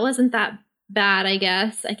 That wasn't that bad, I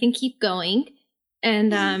guess. I can keep going.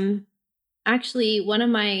 And actually,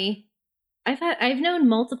 I've known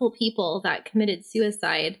multiple people that committed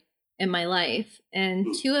suicide in my life.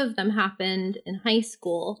 And two of them happened in high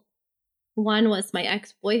school. One was my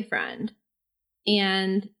ex-boyfriend.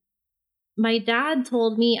 And my dad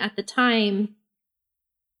told me at the time,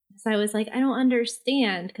 because I was like, I don't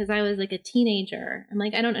understand, because I was like a teenager. I'm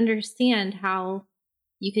like, I don't understand how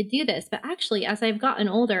you could do this. But actually, as I've gotten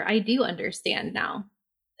older, I do understand now,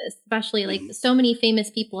 especially like so many famous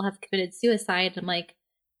people have committed suicide. I'm like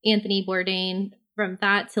Anthony Bourdain, from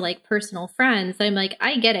that to like personal friends. I'm like,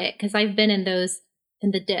 I get it, because I've been in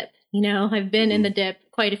the dip, I've been in the dip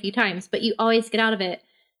quite a few times, but you always get out of it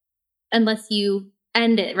unless you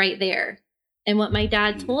end it right there. And what my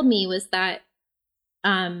dad told me was that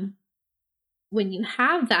when you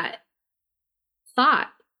have that thought,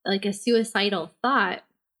 like a suicidal thought,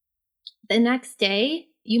 the next day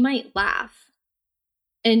you might laugh.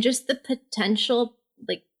 And just the potential,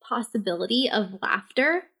 like possibility of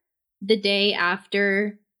laughter the day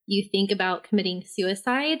after you think about committing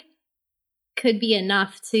suicide could be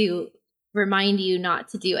enough to remind you not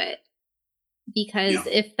to do it. Because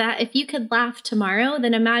if you could laugh tomorrow,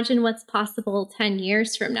 then imagine what's possible 10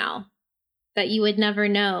 years from now that you would never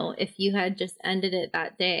know if you had just ended it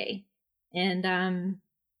that day. And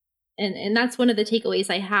that's one of the takeaways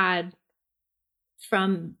I had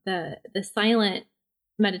from the silent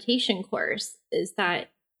meditation course, is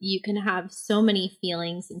that you can have so many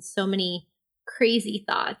feelings and so many crazy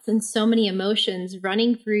thoughts and so many emotions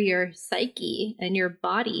running through your psyche and your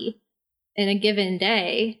body in a given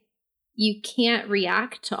day. You can't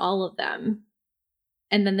react to all of them.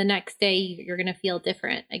 And then the next day you're going to feel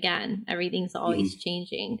different again. Everything's always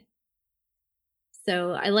changing.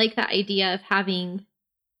 So I like that idea of having,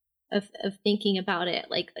 of thinking about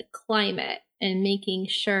it like the climate, and making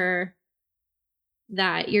sure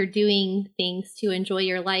that you're doing things to enjoy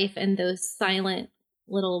your life and those silent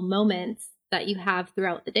little moments that you have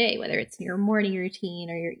throughout the day, whether it's your morning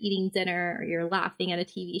routine or you're eating dinner or you're laughing at a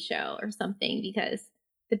TV show or something, because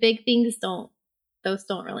the big things don't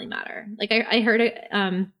really matter. Like I heard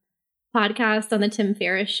a podcast on the Tim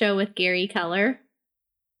Ferriss show with Gary Keller.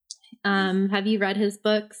 Have you read his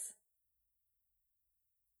books?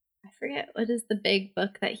 I forget, what is the big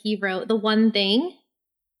book that he wrote? The One Thing.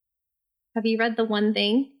 Have you read The One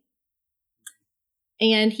Thing?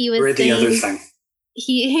 And he was the other thing.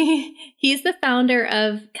 He's the founder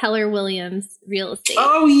of Keller Williams Real Estate.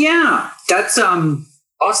 Oh yeah, that's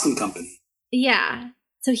Austin company. Yeah.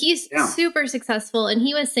 So he's super successful, and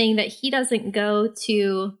he was saying that he doesn't go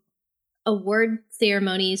to award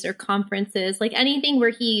ceremonies or conferences, like anything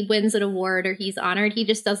where he wins an award or he's honored, he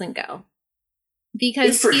just doesn't go.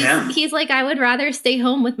 Because he's like, I would rather stay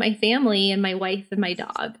home with my family and my wife and my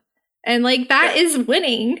dog. And like that is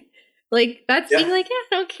winning. Like that's being like, I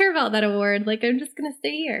don't care about that award. Like I'm just gonna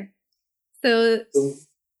stay here. So the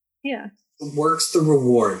work's the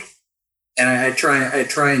reward. And I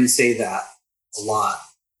try and say that a lot.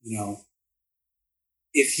 You know,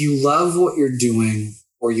 if you love what you're doing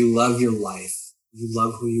or you love your life, you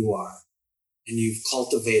love who you are, and you've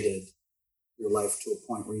cultivated your life to a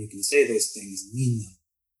point where you can say those things and mean them,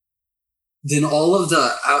 then all of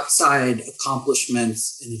the outside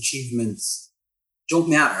accomplishments and achievements don't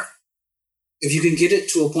matter. If you can get it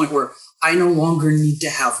to a point where I no longer need to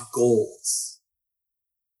have goals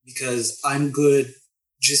because I'm good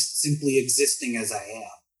just simply existing as I am,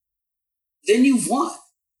 then you've won.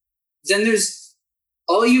 Then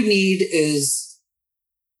all you need is,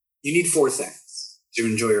 you need 4 things to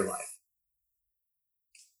enjoy your life.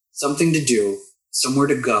 Something to do, somewhere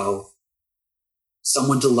to go,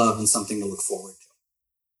 someone to love, and something to look forward to.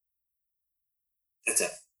 That's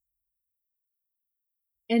it.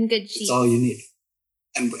 And good sheets. That's all you need.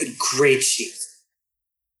 And great sheets.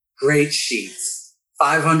 Great sheets.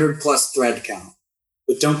 500 plus thread count.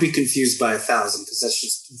 But don't be confused by 1,000, because that's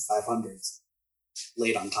just 2 500s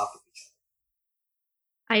laid on top of each other.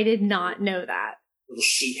 I did not know that. Little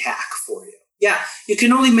sheet hack for you. Yeah, you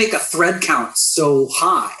can only make a thread count so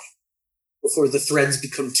high before the threads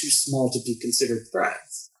become too small to be considered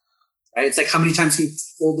threads. Right? It's like how many times can you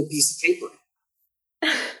fold a piece of paper?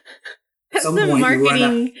 That's some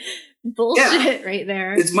marketing bullshit right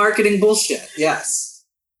there. It's marketing bullshit, yes.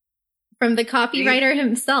 From the copywriter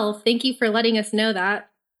himself, thank you for letting us know that.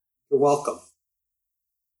 You're welcome.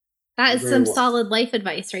 That is some solid life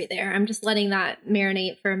advice right there. I'm just letting that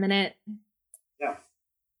marinate for a minute. Yeah.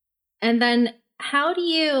 And then how are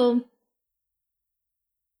you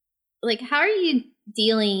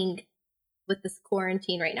dealing with this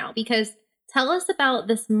quarantine right now? Because tell us about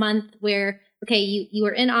this month where, okay, you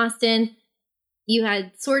were in Austin, you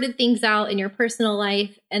had sorted things out in your personal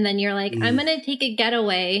life, and then you're like, I'm going to take a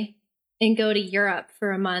getaway and go to Europe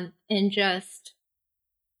for a month and just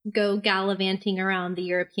go gallivanting around the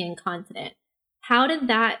European continent. How did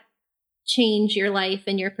that change your life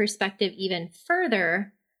and your perspective even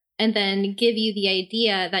further, and then give you the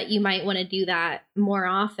idea that you might want to do that more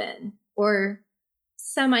often or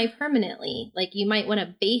semi-permanently? Like you might want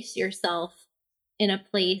to base yourself in a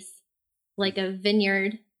place like a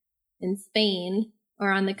vineyard in Spain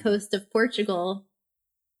or on the coast of Portugal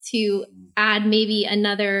to add maybe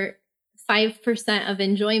another 5% of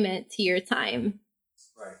enjoyment to your time.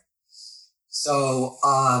 Right. So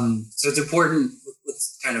it's important.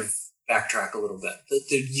 Let's kind of backtrack a little bit.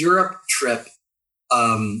 The Europe trip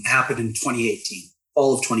happened in 2018,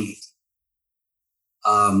 fall of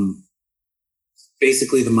 2018.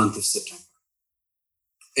 Basically the month of September.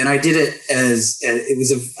 And I did it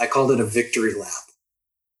I called it a victory lap,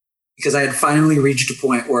 because I had finally reached a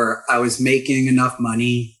point where I was making enough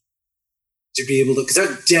money to be able to, because I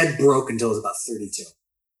was dead broke until I was about 32.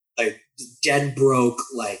 Like dead broke,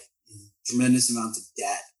 like tremendous amounts of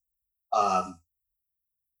debt.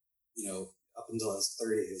 Up until I was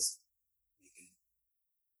 30, I was making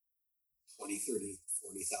 $20,000, $30,000,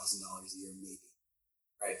 $40,000 a year maybe.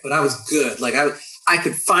 Right. But I was good. Like I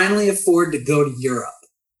could finally afford to go to Europe.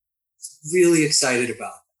 Really excited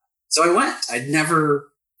about it. So I went. I'd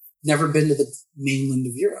never been to the mainland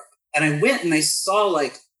of Europe. And I went and I saw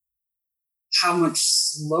like how much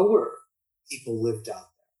slower people lived out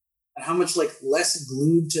there and how much like less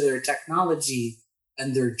glued to their technology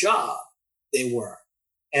and their job they were,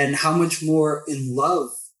 and how much more in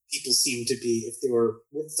love people seemed to be if they were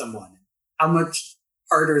with someone, how much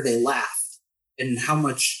harder they laughed, and how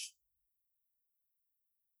much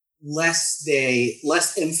less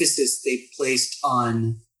emphasis they placed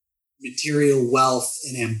on material wealth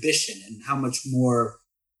and ambition, and how much more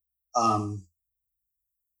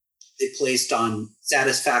they placed on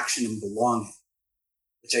satisfaction and belonging,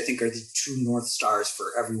 which I think are the true North Stars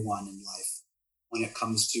for everyone in life when it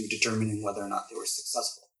comes to determining whether or not they were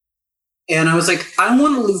successful. And I was like, I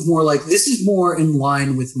want to live more like this, is more in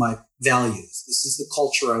line with my values. This is the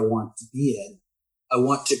culture I want to be in. I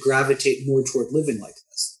want to gravitate more toward living like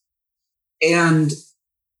this. And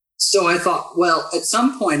so I thought, well, at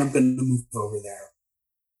some point I'm going to move over there.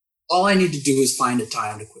 All I need to do is find a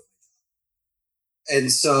time to quit my job.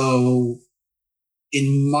 And so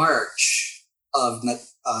in March of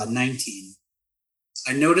 19,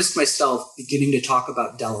 I noticed myself beginning to talk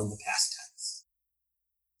about Dell in the past tense.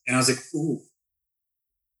 And I was like, ooh,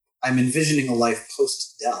 I'm envisioning a life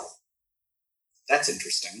post-Dell. That's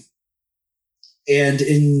interesting. And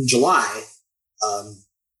in July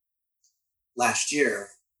last year,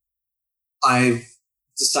 I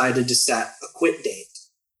decided to set a quit date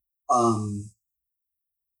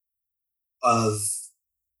of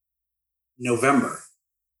November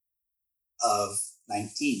of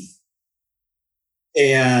 19.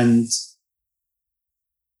 And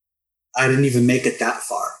I didn't even make it that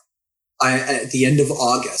far. At the end of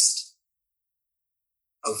August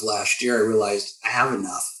of last year, I realized I have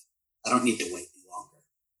enough. I don't need to wait any longer.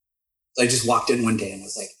 So I just walked in one day and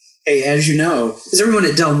was like, hey, as you know, because everyone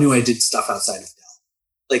at Dell knew I did stuff outside of Dell.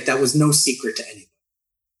 Like, that was no secret to anyone.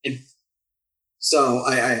 And so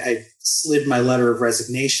I slid my letter of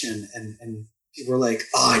resignation, and people were like,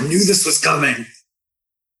 oh, I knew this was coming.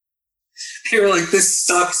 They were like, this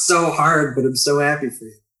sucks so hard, but I'm so happy for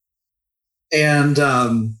you. And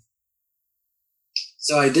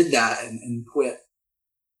so I did that and quit,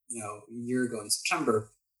 a year ago in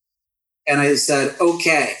September. And I said,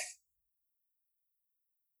 okay,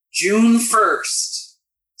 June 1st,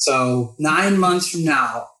 so 9 months from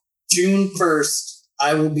now, June 1st,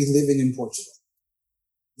 I will be living in Portugal,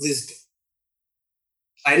 Lisbon.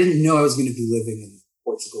 I didn't know I was going to be living in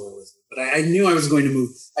Portugal or Lisbon, but I knew I was going to move.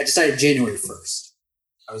 I decided January 1st,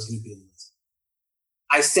 I was going to be in Lisbon.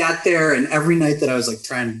 I sat there, and every night that I was like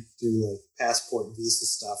trying to do like passport and visa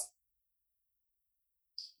stuff,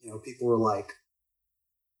 people were like,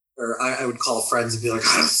 or I would call friends and be like,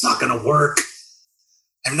 oh, it's not going to work.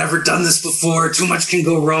 I've never done this before. Too much can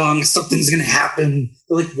go wrong. Something's going to happen.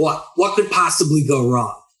 They're like, what? What could possibly go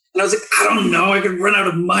wrong? And I was like, I don't know. I could run out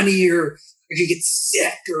of money, or I could get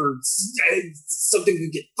sick, or something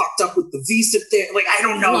could get fucked up with the visa thing. Like, I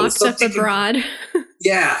don't know. Locked up abroad.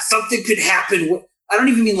 Yeah, something could happen. I don't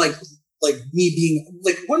even mean like me being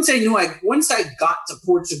like, once I got to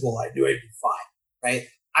Portugal, I knew I'd be fine, right?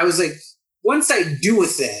 I was like, once I do a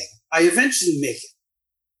thing, I eventually make it.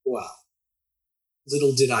 Well,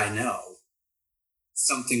 little did I know,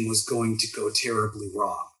 something was going to go terribly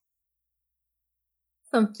wrong.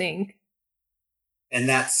 Something. And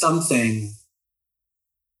that something,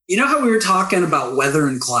 how we were talking about weather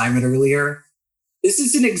and climate earlier? This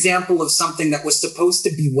is an example of something that was supposed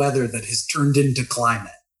to be weather that has turned into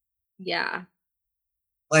climate. Yeah.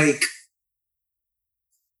 Like,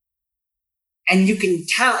 and you can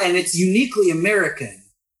tell, and it's uniquely American,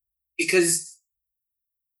 because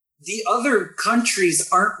the other countries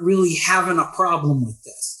aren't really having a problem with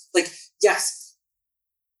this. Like, yes,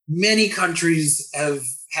 many countries have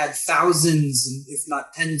had thousands, if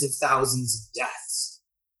not tens of thousands of deaths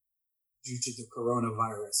due to the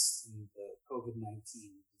coronavirus and the COVID-19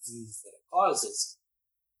 disease that it causes.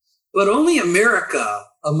 But only America,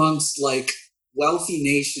 amongst like wealthy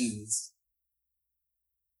nations,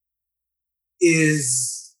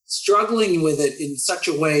 is struggling with it in such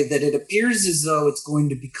a way that it appears as though it's going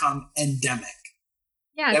to become endemic.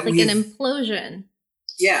 Yeah, it's like an implosion.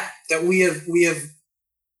 Yeah, that we have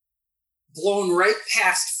blown right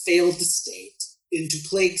past failed state into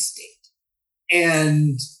plague state.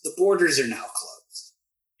 And the borders are now closed.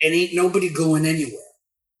 And ain't nobody going anywhere.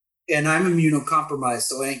 And I'm immunocompromised,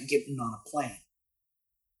 so I ain't getting on a plane.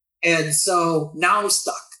 And so now I'm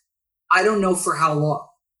stuck. I don't know for how long.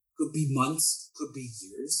 Could be months, could be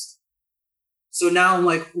years. So now I'm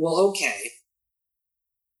like, well, okay.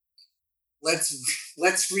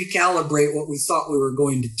 Let's recalibrate what we thought we were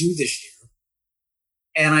going to do this year.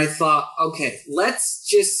 And I thought, okay, let's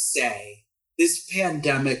just say this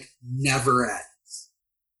pandemic never ends.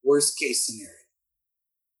 Worst case scenario.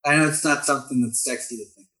 I know it's not something that's sexy to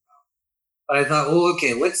think about. But I thought, well,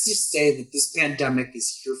 okay, let's just say that this pandemic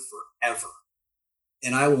is here forever.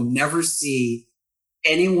 And I will never see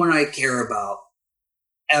anyone I care about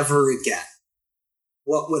ever again.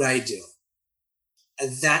 What would I do?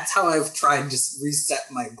 And that's how I've tried to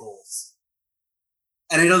reset my goals.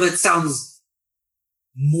 And I know that sounds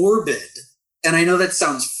morbid, and I know that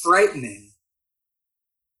sounds frightening,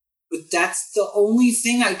 but that's the only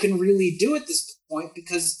thing I can really do at this point,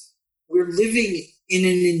 because we're living in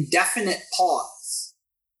an indefinite pause.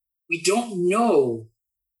 We don't know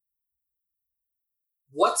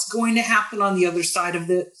what's going to happen on the other side of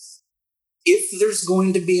this, if there's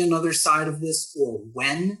going to be another side of this, or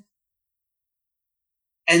when.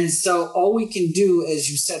 And so all we can do, as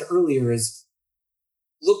you said earlier, is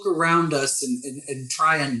look around us and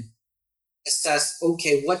try and assess,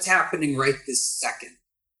 okay, what's happening right this second?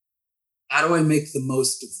 How do I make the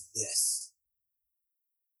most of this?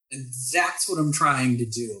 And that's what I'm trying to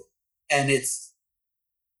do. And it's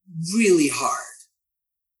really hard.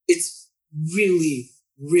 It's really,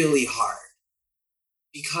 really hard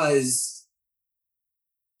because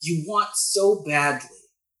you want so badly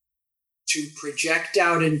to project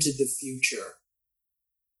out into the future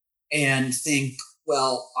and think,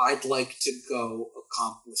 well, I'd like to go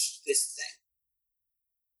accomplish this thing.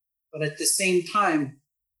 But at the same time,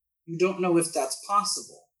 you don't know if that's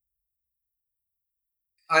possible.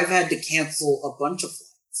 I've had to cancel a bunch of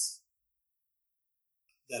flights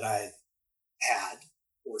that I had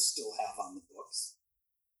or still have on the books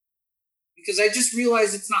because I just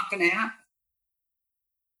realized it's not going to happen.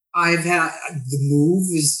 The move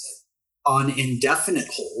is on indefinite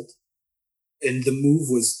hold, and the move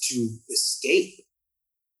was to escape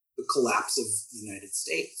the collapse of the United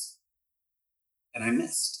States. And I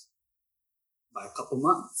missed by a couple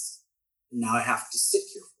months. And now I have to sit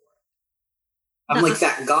here for it. I'm like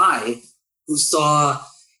that guy who saw,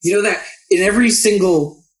 that in every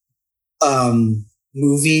single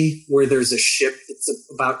movie where there's a ship that's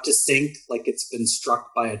about to sink, like it's been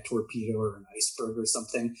struck by a torpedo or an iceberg or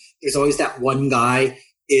something, there's always that one guy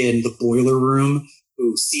in the boiler room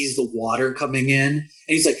who sees the water coming in and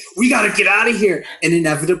he's like, we got to get out of here. And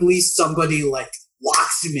inevitably somebody like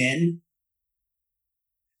locks him in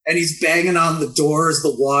and he's banging on the door as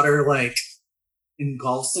the water like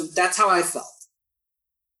engulfs him. That's how I felt.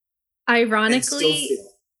 Ironically,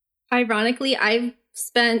 I've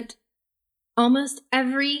spent almost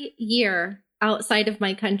every year outside of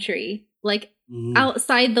my country, like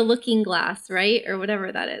outside the looking glass, right? Or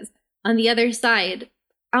whatever that is. On the other side,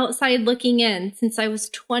 outside looking in since I was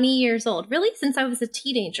 20 years old, really since I was a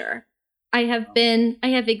teenager. I have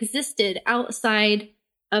existed outside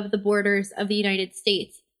of the borders of the United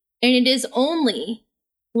States. And it is only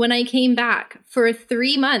when I came back for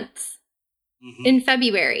 3 months in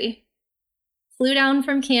February, flew down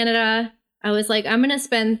from Canada. I was like, I'm going to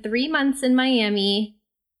spend 3 months in Miami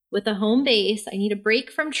with a home base. I need a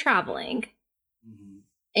break from traveling.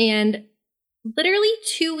 And literally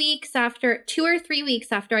 2 or 3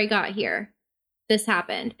 weeks after I got here, this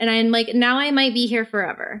happened. And I'm like, now I might be here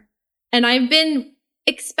forever. And I've been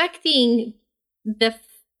expecting the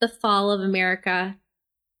fall of America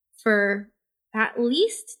for at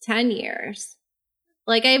least 10 years.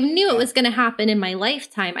 Like I knew it was going to happen in my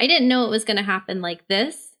lifetime. I didn't know it was going to happen like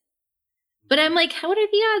this. But I'm like, what are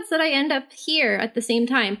the odds that I end up here at the same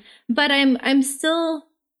time? But I'm still,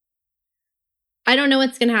 I don't know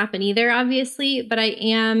what's going to happen either, obviously, but I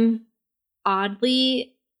am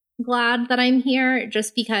oddly glad that I'm here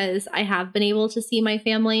just because I have been able to see my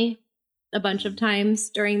family a bunch of times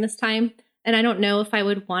during this time. And I don't know if I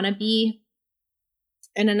would want to be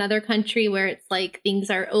in another country where it's like things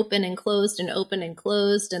are open and closed and open and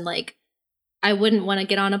closed. And like, I wouldn't want to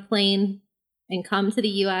get on a plane and come to the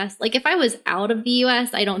US. Like if I was out of the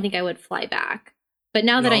US, I don't think I would fly back. But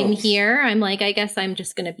now that I'm here, I'm like, I guess I'm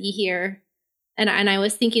just going to be here. And I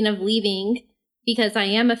was thinking of leaving because I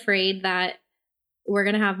am afraid that we're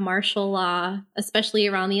going to have martial law, especially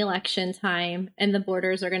around the election time, and the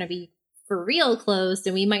borders are going to be for real closed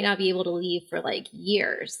and we might not be able to leave for like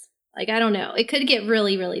years. Like, I don't know. It could get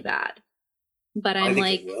really, really bad. But I'm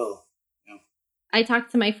like, I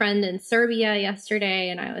talked to my friend in Serbia yesterday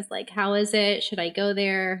and I was like, how is it? Should I go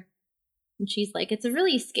there? And she's like, it's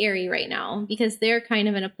really scary right now because they're kind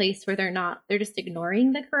of in a place where they're just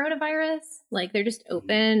ignoring the coronavirus. Like they're just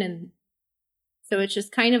open. And so it's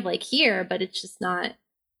just kind of like here, but it's just not,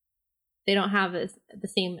 they don't have the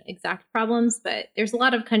same exact problems. But there's a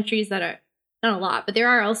lot of countries that are, not a lot, but there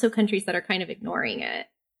are also countries that are kind of ignoring it.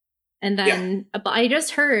 And then I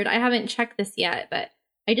just heard, I haven't checked this yet, but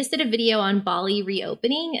I just did a video on Bali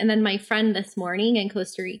reopening. And then my friend this morning in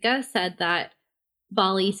Costa Rica said that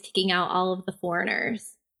Bali's kicking out all of the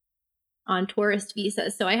foreigners on tourist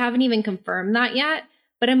visas. So I haven't even confirmed that yet.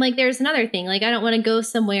 But I'm like, there's another thing. Like, I don't want to go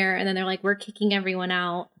somewhere and then they're like, we're kicking everyone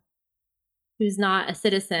out who's not a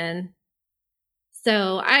citizen.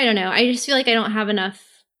 So I don't know. I just feel like I don't have enough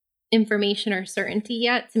information or certainty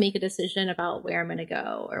yet to make a decision about where I'm going to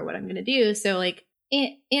go or what I'm going to do. So like,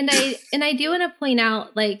 and I do want to point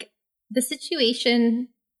out, like, the situation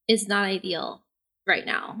is not ideal right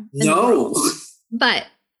now. No. But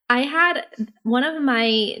I had one of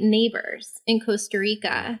my neighbors in Costa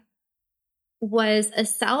Rica was a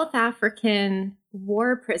South African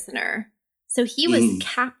war prisoner. So he was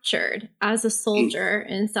captured as a soldier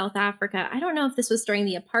in South Africa. I don't know if this was during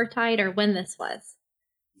the apartheid or when this was.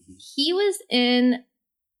 He was in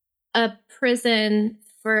a prison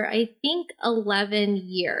for, I think, 11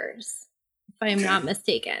 years, if I'm not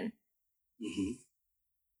mistaken.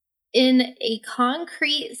 in a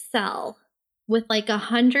concrete cell with like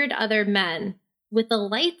 100 other men with the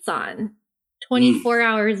lights on 24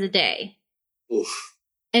 hours a day. Oof.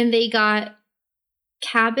 And they got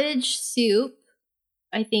cabbage soup,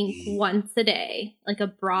 I think once a day, like a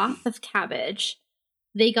broth of cabbage.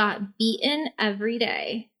 They got beaten every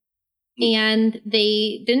day. And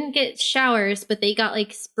they didn't get showers, but they got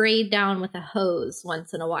like sprayed down with a hose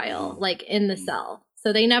once in a while, like in the cell.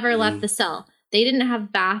 So they never left the cell. They didn't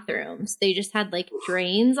have bathrooms. They just had like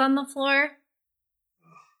drains on the floor.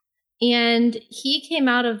 And he came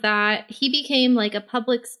out of that. He became like a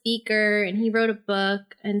public speaker and he wrote a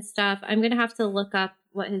book and stuff. I'm going to have to look up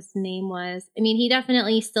what his name was. I mean, he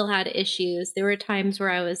definitely still had issues. There were times where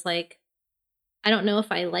I was like, I don't know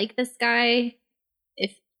if I like this guy,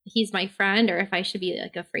 if he's my friend, or if I should be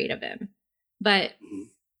like afraid of him. But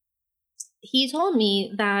he told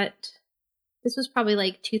me that this was probably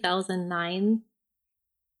like 2009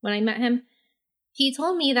 when I met him. He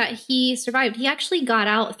told me that he survived. He actually got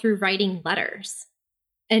out through writing letters,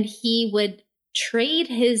 and he would trade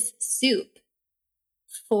his soup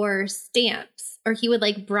for stamps, or he would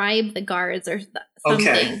like bribe the guards or something.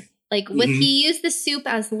 Okay. Like he used the soup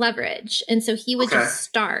as leverage. And so he would just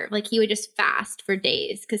starve. Like he would just fast for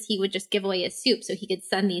days because he would just give away his soup so he could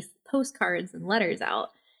send these postcards and letters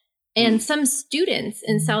out. And some students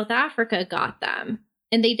in South Africa got them.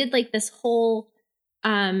 And they did like this whole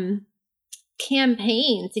campaign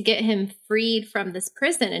to get him freed from this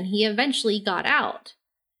prison. And he eventually got out.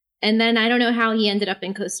 And then I don't know how he ended up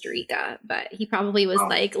in Costa Rica, but he probably was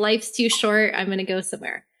like, life's too short. I'm going to go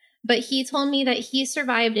somewhere. But he told me that he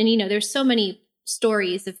survived. And, you know, there's so many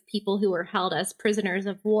stories of people who were held as prisoners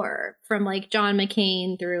of war, from like John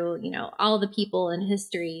McCain through, you know, all the people in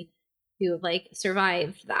history who have like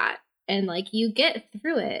survived that. And like you get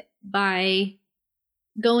through it by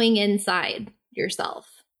going inside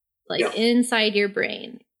yourself, like inside your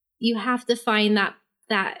brain. You have to find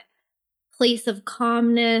that place of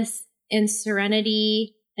calmness and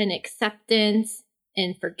serenity and acceptance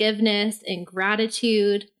and forgiveness and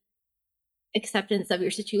gratitude. Acceptance of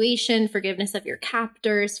your situation, forgiveness of your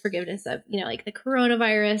captors, forgiveness of, you know, like the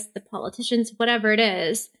coronavirus, the politicians, whatever it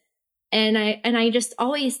is. And I just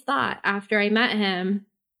always thought after I met him,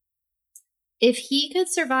 if he could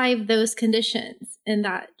survive those conditions in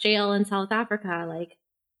that jail in South Africa, like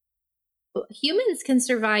humans can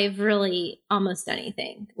survive really almost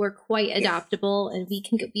anything. We're quite adaptable, and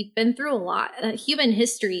we've been through a lot. Human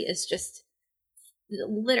history is just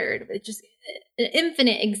littered with just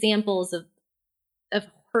infinite examples of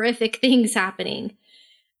horrific things happening.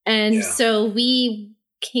 And so we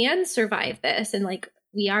can survive this. And like,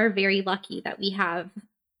 we are very lucky that we have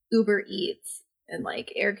Uber Eats and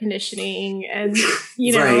like air conditioning and,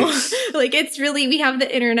 you know, like it's really, we have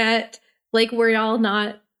the internet, like we're all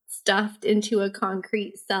not stuffed into a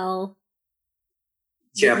concrete cell.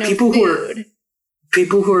 Yeah. People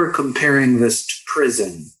who are comparing this to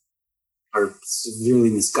prison are severely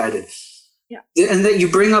misguided. Yeah. And that you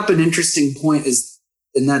bring up an interesting point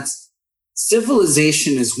and that's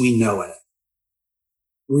civilization as we know it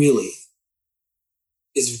really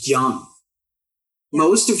is young.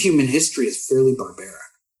 Most of human history is fairly barbaric.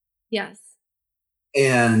 Yes.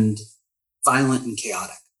 And violent and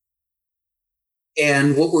chaotic.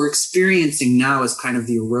 And what we're experiencing now is kind of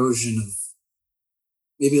the erosion of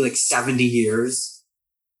maybe like 70 years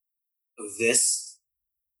of this.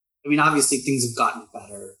 I mean, obviously things have gotten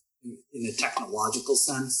better in a technological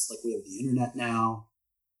sense. Like we have the internet now,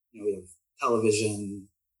 you know, we have television,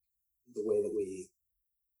 the way that we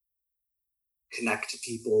connect to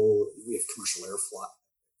people. We have commercial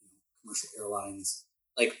commercial airlines.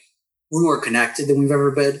 Like we're more connected than we've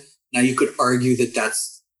ever been. Now you could argue that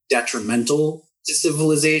that's detrimental to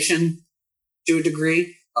civilization to a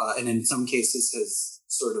degree, and in some cases has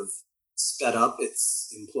sort of sped up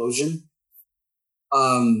its implosion.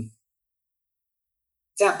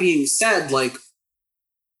 That being said, like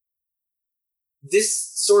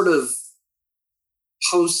this sort of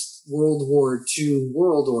post-World War II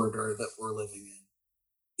world order that we're living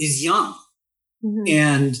in is young. Mm-hmm.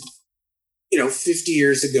 And, you know, 50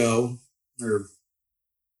 years ago or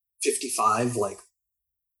 55, like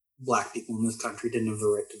Black people in this country didn't have the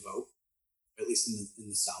right to vote, at least in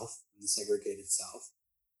the South, in the segregated South.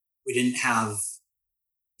 We didn't have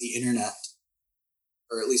the internet,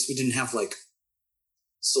 or at least we didn't have like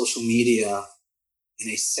social media in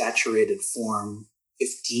a saturated form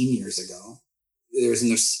 15 years ago. There was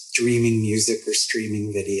no streaming music or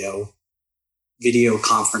streaming video. Video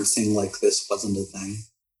conferencing like this wasn't a thing.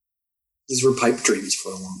 These were pipe dreams for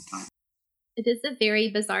a long time. It is a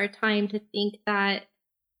very bizarre time to think that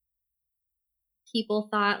people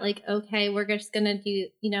thought like, okay, we're just going to do,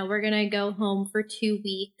 we're going to go home for 2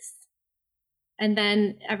 weeks. And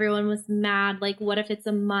then everyone was mad. Like, what if it's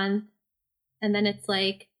a month? And then it's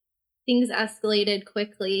like things escalated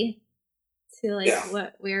quickly to like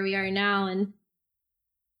where we are now.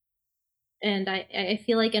 And I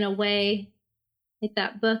feel like in a way, like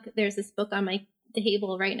that book, there's this book on my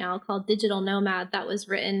table right now called Digital Nomad that was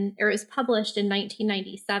written, or it was published in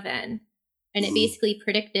 1997. And it basically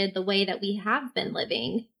predicted the way that we have been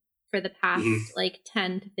living for the past like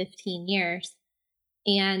 10 to 15 years.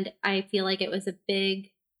 And I feel like it was a big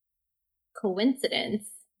coincidence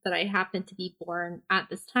that I happened to be born at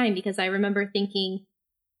this time, because I remember thinking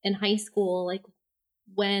in high school, like,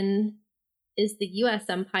 when is the U.S.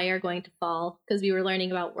 empire going to fall? Because we were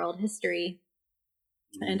learning about world history.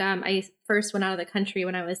 And I first went out of the country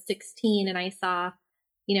when I was 16, and I saw,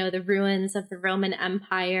 the ruins of the Roman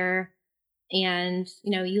Empire. And,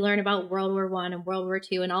 you learn about World War I and World War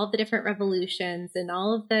II and all of the different revolutions and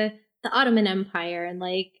all of the Ottoman Empire and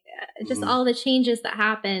like just all the changes that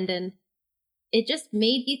happened. And it just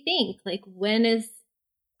made you think, like, when is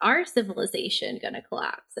our civilization going to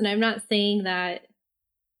collapse? And I'm not saying that,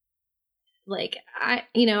 like, I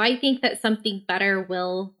think that something better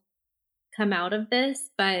will come out of this,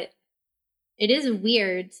 but it is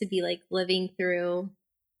weird to be like living through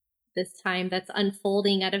this time that's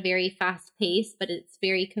unfolding at a very fast pace, but it's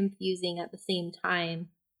very confusing at the same time.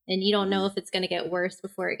 And you don't know if it's going to get worse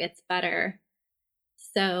before it gets better.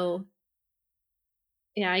 So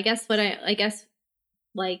yeah, I guess what I'm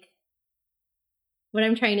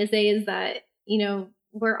trying to say is that,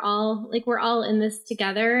 we're all in this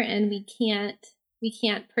together, and we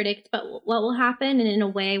can't predict but what will happen. And in a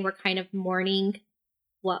way, we're kind of mourning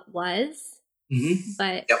what was.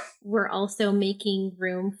 But we're also making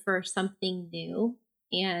room for something new,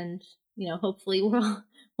 and hopefully we'll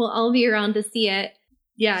all be around to see it.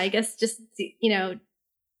 Yeah, I guess just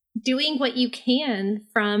doing what you can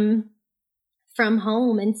from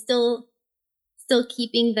home, and still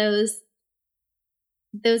keeping those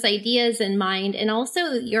ideas in mind, and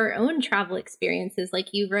also your own travel experiences.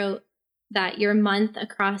 Like, you wrote that your month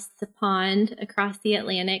across the pond, across the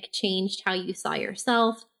Atlantic, changed how you saw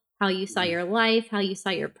yourself, how you saw your life, how you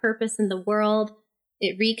saw your purpose in the world.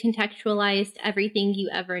 It recontextualized everything you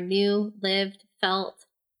ever knew, lived, felt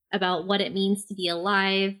about what it means to be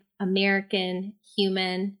alive, American,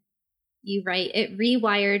 human. You write, it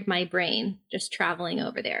rewired my brain just traveling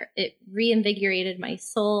over there. It reinvigorated my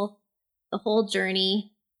soul. The whole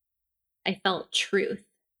journey, I felt truth.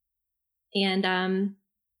 And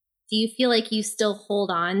do you feel like you still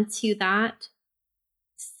hold on to that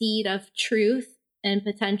seed of truth and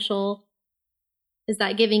potential? Is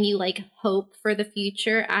that giving you like hope for the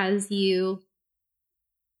future as you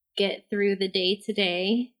get through the day to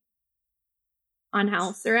day on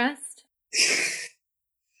house arrest?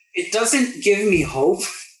 It doesn't give me hope.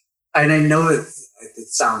 And I know it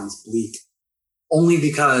sounds bleak, only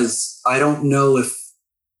because I don't know if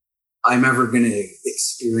I'm ever going to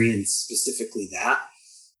experience specifically that.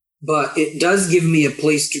 But it does give me a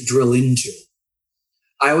place to drill into.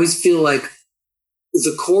 I always feel like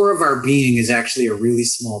the core of our being is actually a really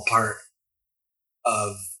small part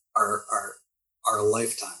of our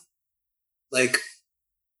lifetime. Like,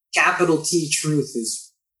 capital T truth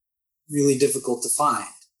is really difficult to find.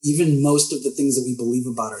 Even most of the things that we believe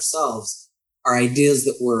about ourselves are ideas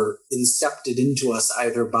that were incepted into us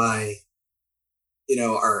either by,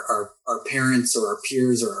 our parents or our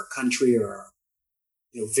peers or our country or our,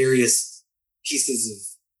 various pieces of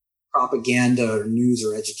propaganda or news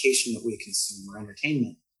or education that we consume or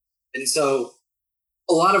entertainment. And so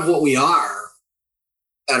a lot of what we are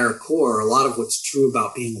at our core, a lot of what's true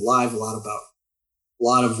about being alive, a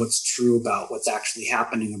lot of what's true about what's actually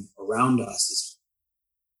happening around us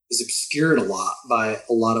is obscured a lot by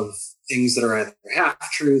a lot of things that are either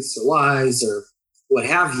half-truths or lies or what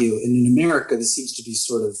have you. And in America, this seems to be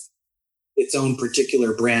sort of its own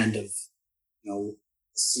particular brand of,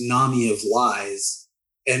 tsunami of lies.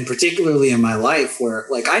 And particularly in my life where,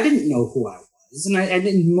 like, I didn't know who I was. And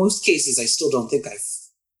in most cases, I still don't think I've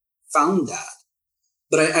found that.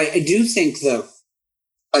 But I do think that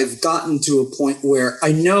I've gotten to a point where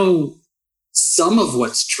I know some of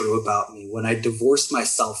what's true about me when I divorce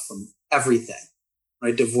myself from everything.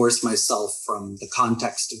 When I divorce myself from the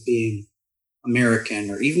context of being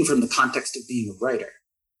American, or even from the context of being a writer,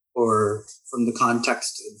 or from the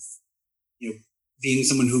context of, being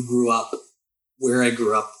someone who grew up where I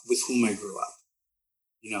grew up, with whom I grew up.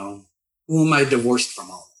 Who am I divorced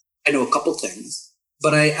from all that? I know a couple things,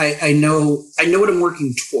 but I know what I'm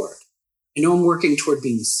working toward. I know I'm working toward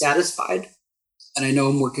being satisfied, and I know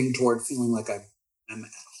I'm working toward feeling like I've I'm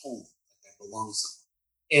at home, like I belong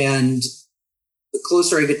somewhere. And the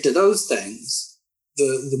closer I get to those things,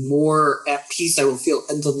 the more at peace I will feel,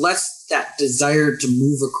 and the less that desire to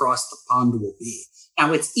move across the pond will be.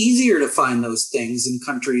 Now, it's easier to find those things in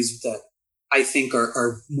countries that I think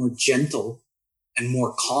are more gentle and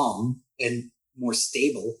more calm and more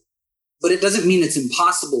stable, but it doesn't mean it's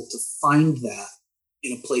impossible to find that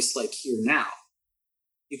in a place like here now.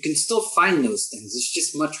 You can still find those things. It's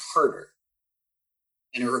just much harder.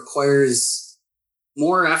 And it requires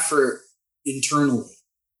more effort internally,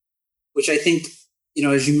 which I think,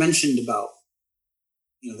 as you mentioned about,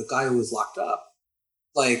 the guy who was locked up,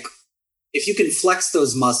 like, if you can flex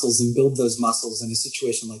those muscles and build those muscles in a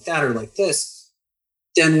situation like that or like this,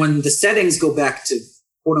 then when the settings go back to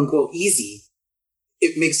quote unquote easy,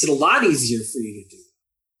 it makes it a lot easier for you to do.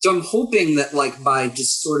 So I'm hoping that, like, by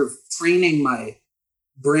just sort of training my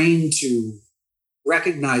brain to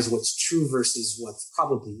recognize what's true versus what's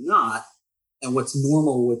probably not, and what's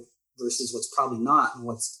normal versus what's probably not, and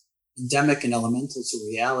what's endemic and elemental to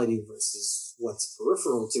reality versus what's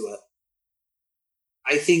peripheral to it,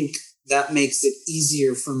 I think that makes it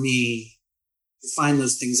easier for me to find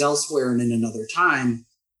those things elsewhere and in another time,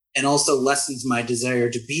 and also lessens my desire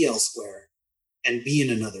to be elsewhere and be in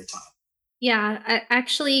another time. Yeah, I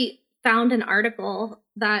actually found an article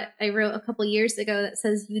that I wrote a couple years ago that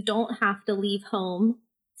says you don't have to leave home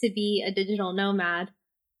to be a digital nomad.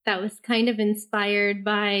 That was kind of inspired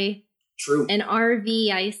by an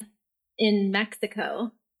RV in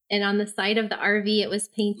Mexico. And on the side of the RV, it was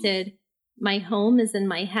painted, "My home is in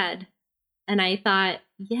my head." And I thought,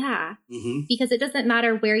 yeah, because it doesn't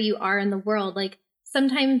matter where you are in the world. Like,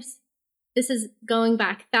 sometimes, this is going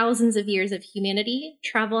back thousands of years of humanity.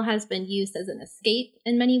 Travel has been used as an escape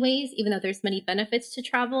in many ways, even though there's many benefits to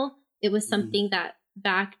travel. It was something that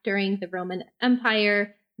back during the Roman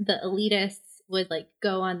Empire, the elitists would like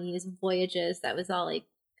go on these voyages that was all like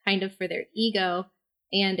kind of for their ego.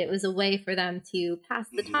 And it was a way for them to pass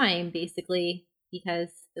the time, basically, because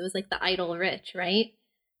it was like the idle rich, right?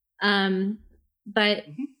 But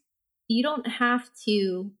you don't have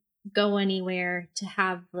to go anywhere to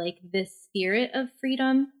have like this spirit of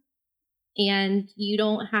freedom, and you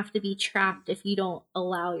don't have to be trapped if you don't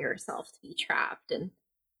allow yourself to be trapped. And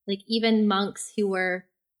like, even monks who were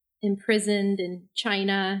imprisoned in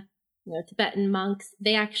China, Tibetan monks,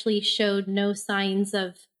 they actually showed no signs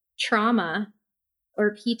of trauma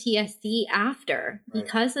or PTSD after,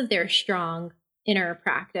 because of their strong inner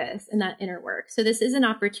practice and that inner work. So this is an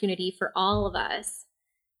opportunity for all of us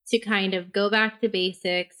to kind of go back to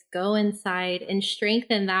basics, go inside and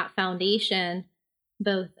strengthen that foundation,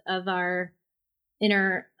 both of our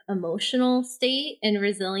inner emotional state and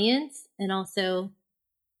resilience, and also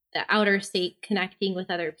the outer state, connecting with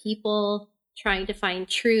other people, trying to find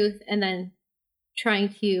truth, and then trying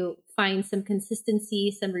to find some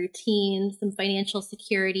consistency, some routine, some financial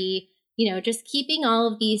security, just keeping all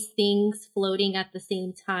of these things floating at the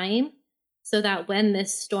same time, so that when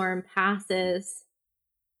this storm passes,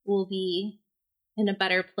 we'll be in a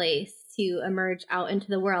better place to emerge out into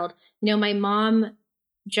the world. My mom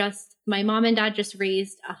and dad just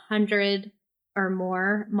raised 100 or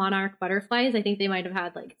more monarch butterflies. I think they might have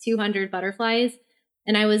had like 200 butterflies.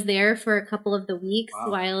 And I was there for a couple of the weeks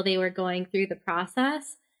while they were going through the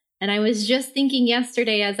process. And I was just thinking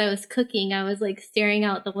yesterday as I was cooking, I was like staring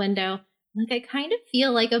out the window, like, I kind of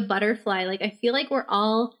feel like a butterfly. Like, I feel like we're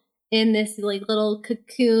all in this like little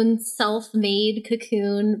cocoon, self-made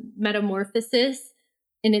cocoon metamorphosis.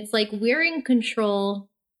 And it's like we're in control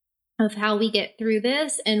of how we get through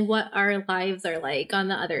this and what our lives are like on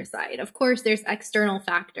the other side. Of course, there's external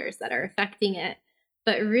factors that are affecting it,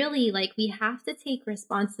 but really, like, we have to take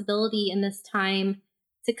responsibility in this time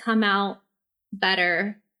to come out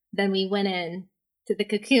better than we went in to the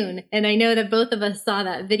cocoon. And I know that both of us saw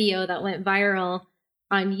that video that went viral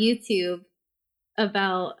on YouTube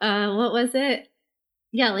about, what was it?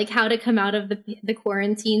 Yeah, like how to come out of the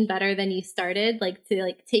quarantine better than you started, like to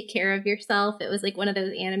like take care of yourself. It was like one of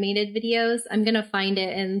those animated videos. I'm going to find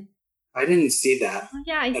it. And I didn't see that. Oh,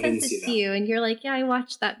 yeah, I sent it to you and you're like, yeah, I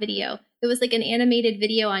watched that video. It was like an animated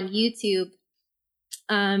video on YouTube.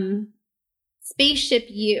 Spaceship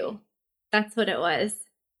You. That's what it was.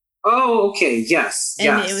 Oh, okay. Yes.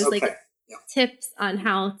 And it was like tips on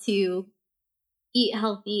how to eat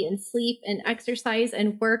healthy and sleep and exercise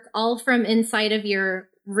and work, all from inside of your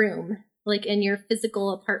room, like in your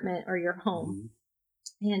physical apartment or your home.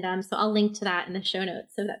 And so I'll link to that in the show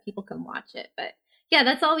notes so that people can watch it. But yeah,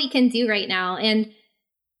 that's all we can do right now. And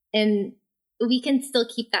we can still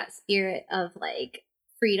keep that spirit of like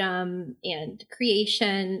freedom and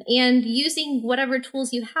creation and using whatever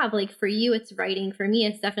tools you have. Like for you, it's writing. For me,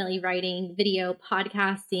 it's definitely writing, video,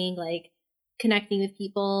 podcasting, like connecting with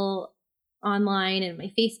people online and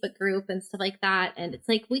my Facebook group and stuff like that. And it's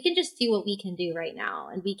like, we can just do what we can do right now.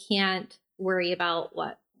 And we can't worry about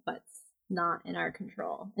what's not in our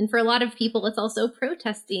control. And for a lot of people, it's also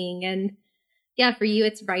protesting. And yeah, for you,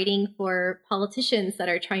 it's writing for politicians that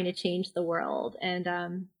are trying to change the world. And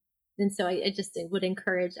so I just would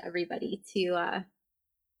encourage everybody to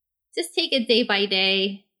just take it day by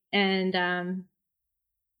day and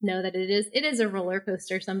know that it is a roller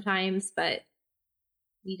coaster sometimes, but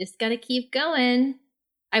we just got to keep going.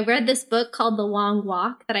 I read this book called The Long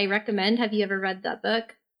Walk that I recommend. Have you ever read that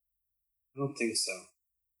book? I don't think so.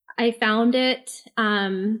 I found it.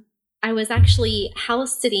 I was actually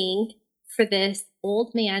house sitting for this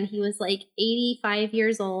old man. He was like 85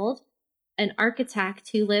 years old, an architect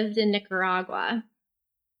who lived in Nicaragua.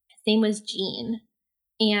 His name was Gene,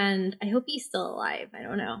 and I hope he's still alive. I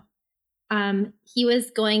don't know. He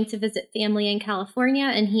was going to visit family in California,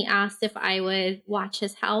 and he asked if I would watch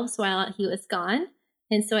his house while he was gone.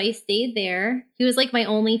 And so I stayed there. He was like my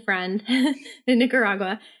only friend in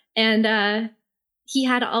Nicaragua. And he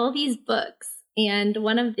had all these books. And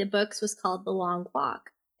one of the books was called The Long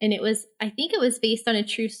Walk. And I think it was based on a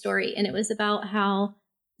true story. And it was about how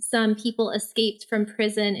some people escaped from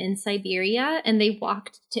prison in Siberia and they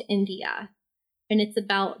walked to India. And it's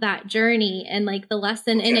about that journey. And like the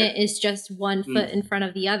lesson in it is just one foot in front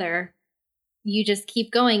of the other. You just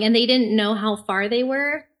keep going. And they didn't know how far they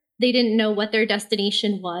were. They didn't know what their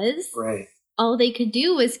destination was. Right. All they could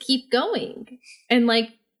do was keep going. And like,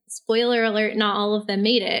 spoiler alert, not all of them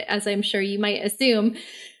made it, as I'm sure you might assume.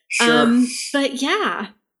 Sure. But yeah,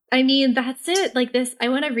 I mean, that's it. Like this, I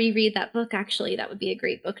want to reread that book. Actually, that would be a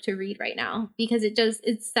great book to read right now because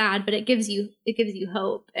it's sad, but it gives you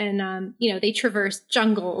hope. And, they traverse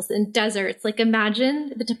jungles and deserts. Like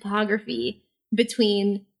imagine the topography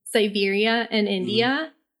between Siberia and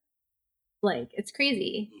India. Like it's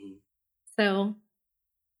crazy. So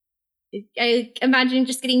I imagine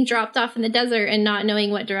just getting dropped off in the desert and not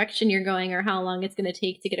knowing what direction you're going or how long it's going to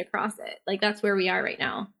take to get across it. Like that's where we are right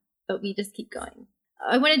now, but we just keep going.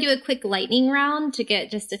 I want to do a quick lightning round to get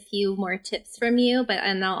just a few more tips from you,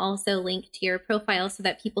 and I'll also link to your profile so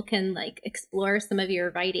that people can like explore some of your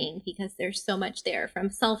writing because there's so much there from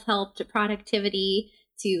self-help to productivity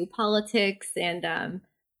to politics and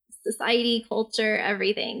society, culture,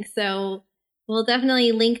 everything. So we'll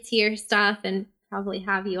definitely link to your stuff and probably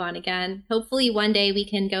have you on again. Hopefully one day we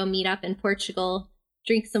can go meet up in Portugal,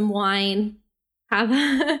 drink some wine, have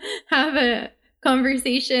a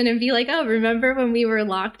conversation and be like, oh, remember when we were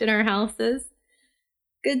locked in our houses?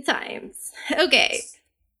 Good times. Okay.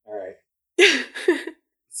 All right.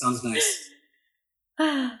 Sounds nice.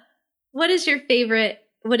 What is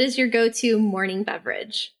your go-to morning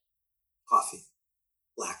beverage? Coffee.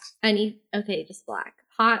 Black. Okay, just black.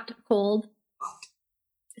 Hot, cold? Hot.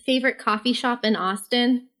 Favorite coffee shop in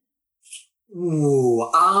Austin?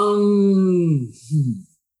 Ooh,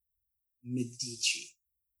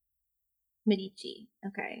 Medici.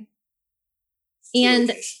 Okay.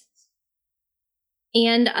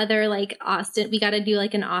 And other like Austin, we got to do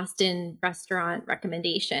like an Austin restaurant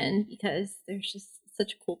recommendation because there's just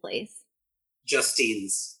such a cool place.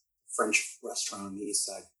 Justine's French restaurant on the east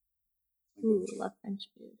side. Ooh, love French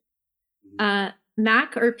food.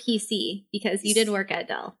 Mac or PC? Because you did work at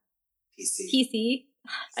Dell. PC.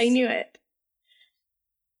 I knew it.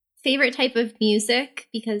 Favorite type of music?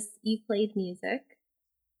 Because you played music.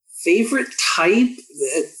 Favorite type?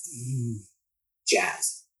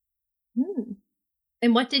 Jazz.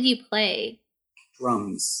 And what did you play?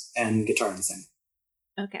 Drums and guitar and sing.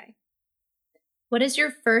 Okay. What is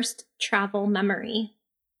your first travel memory?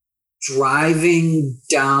 Driving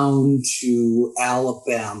down to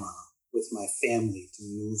Alabama with my family to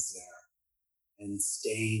move there and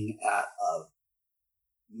staying at a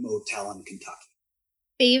motel in Kentucky.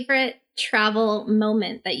 Favorite travel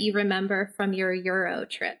moment that you remember from your Euro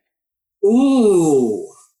trip?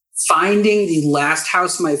 Ooh, finding the last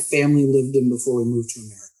house my family lived in before we moved to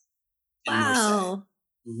America. Wow.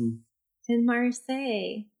 In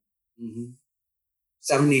Marseille.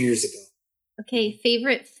 70 years ago. Okay,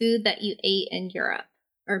 favorite food that you ate in Europe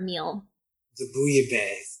or meal? The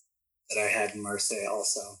bouillabaisse that I had in Marseille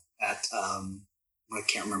also at, I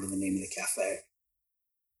can't remember the name of the cafe,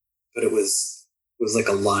 but it was like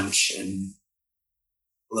a lunch and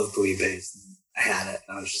I love bouillabaisse. I had it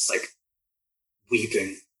and I was just like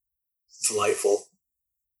weeping. It's delightful.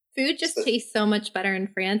 Food just tastes so much better in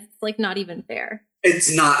France. It's like not even fair.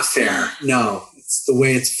 It's not fair. No, it's the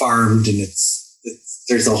way it's farmed and there's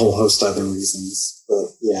there's a whole host of other reasons, but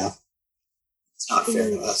yeah, it's not fair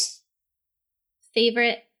to us.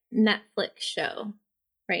 Favorite Netflix show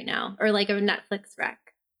right now, or like a Netflix rec?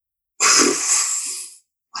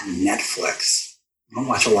 On Netflix, I don't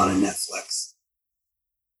watch a lot of Netflix.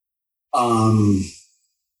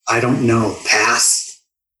 I don't know. Pass.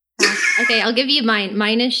 Okay, I'll give you mine.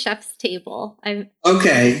 Mine is Chef's Table.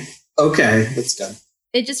 Okay, that's good.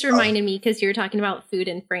 It just reminded me because you were talking about food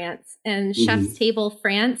in France, and Chef's Table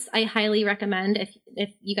France. I highly recommend if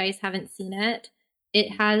you guys haven't seen it.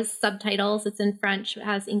 It has subtitles. It's in French. It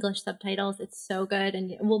has English subtitles. It's so good,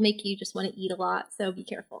 and it will make you just want to eat a lot. So be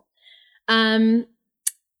careful. One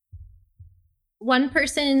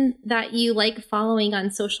person that you like following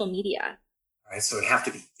on social media. All right, so it'd have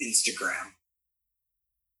to be Instagram.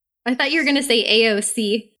 I thought you were going to say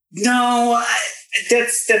AOC. No,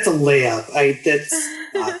 that's a layup. That's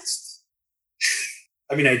not.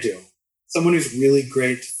 I mean, I do. Someone who's really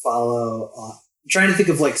great to follow. I'm trying to think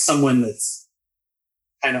of like someone that's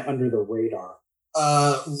kind of under the radar.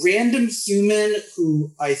 Random human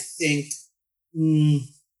who I think.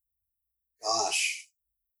 Gosh,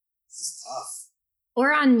 this is tough.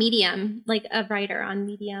 Or on Medium, like a writer on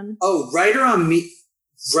Medium. Oh, writer on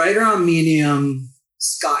Medium,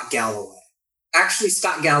 Scott Galloway. Actually,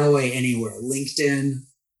 Scott Galloway anywhere. LinkedIn,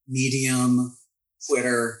 Medium,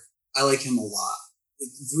 Twitter. I like him a lot.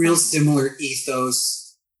 Real similar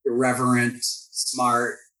ethos, irreverent,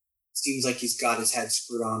 smart. Seems like he's got his head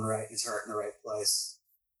screwed on right, his heart in the right place.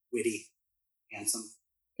 Witty, handsome.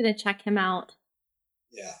 Gonna check him out.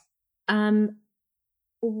 Yeah.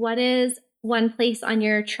 What is one place on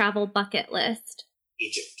your travel bucket list?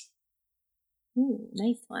 Egypt. Ooh,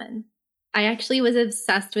 nice one. I actually was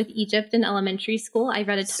obsessed with Egypt in elementary school. I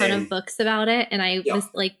read a ton of books about it, and I was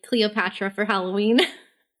like Cleopatra for Halloween.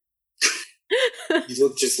 You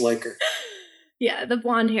look just like her. Yeah, the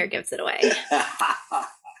blonde hair gives it away.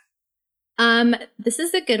 This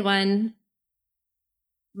is a good one.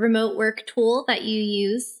 Remote work tool that you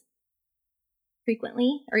use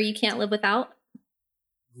frequently, or you can't live without?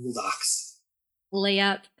 Google Docs.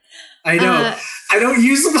 Layup. I know. I don't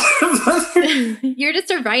use a lot of other. You're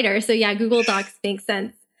just a writer, so yeah, Google Docs makes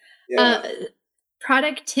sense. Yeah.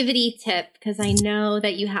 Productivity tip, because I know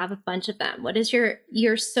that you have a bunch of them. What is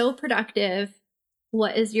you're so productive.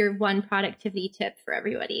 What is your one productivity tip for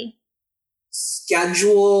everybody?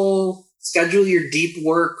 Schedule your deep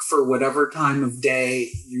work for whatever time of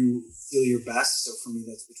day you feel your best. So for me,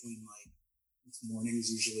 that's between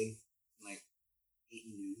mornings usually, like 8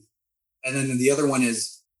 and noon. And then the other one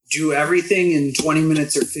is do everything in 20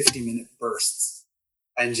 minutes or 50-minute bursts,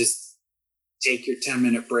 and just take your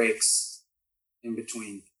 10-minute breaks in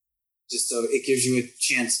between, just so it gives you a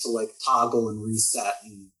chance to like toggle and reset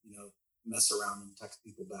and mess around and text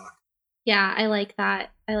people back. Yeah, I like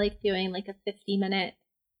that. I like doing like a 50-minute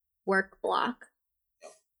work block.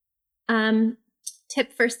 Yep.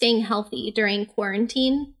 Tip for staying healthy during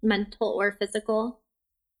quarantine, mental or physical?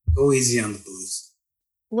 Go easy on the booze.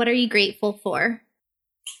 What are you grateful for?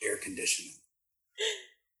 Air conditioning.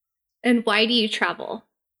 And why do you travel?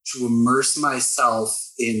 To immerse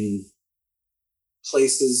myself in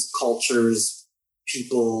places, cultures,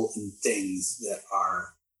 people, and things that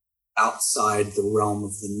are outside the realm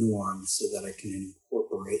of the norm, so that I can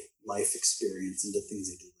incorporate life experience into things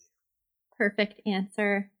I do later. Perfect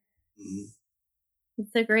answer. Mm-hmm.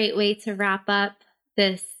 It's a great way to wrap up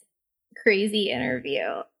this crazy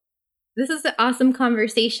interview. This is an awesome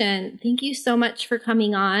conversation. Thank you so much for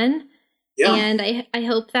coming on. Yeah. And I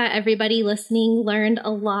hope that everybody listening learned a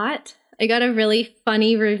lot. I got a really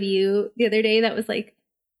funny review the other day that was like,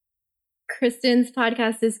 Kristen's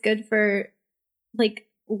podcast is good for like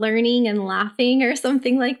learning and laughing or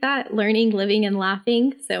something like that. Learning, living, and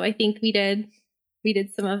laughing. So I think we did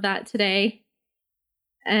some of that today.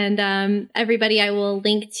 And everybody, I will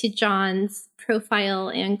link to John's profile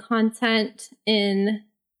and content in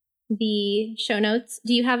the show notes.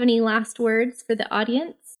 Do you have any last words for the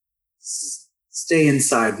audience? Stay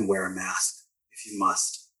inside and wear a mask if you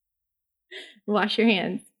must. Wash your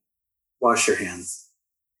hands. Wash your hands.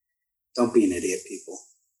 Don't be an idiot, people.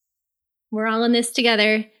 We're all in this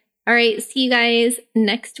together. All right. See you guys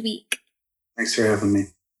next week. Thanks for having me.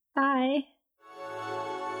 Bye.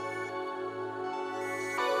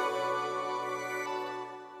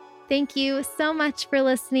 Thank you so much for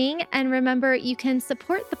listening. And remember, you can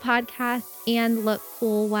support the podcast and look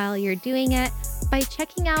cool while you're doing it by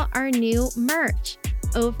checking out our new merch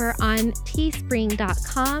over on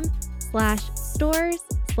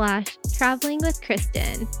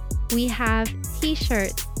teespring.com/stores/travelingwithkristen. We have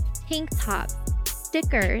t-shirts, tank tops,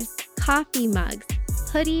 stickers, coffee mugs,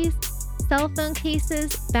 hoodies, cell phone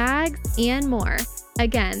cases, bags, and more.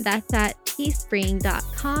 Again, that's at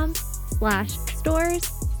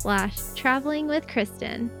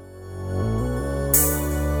teespring.com/stores/travelingwithkristen.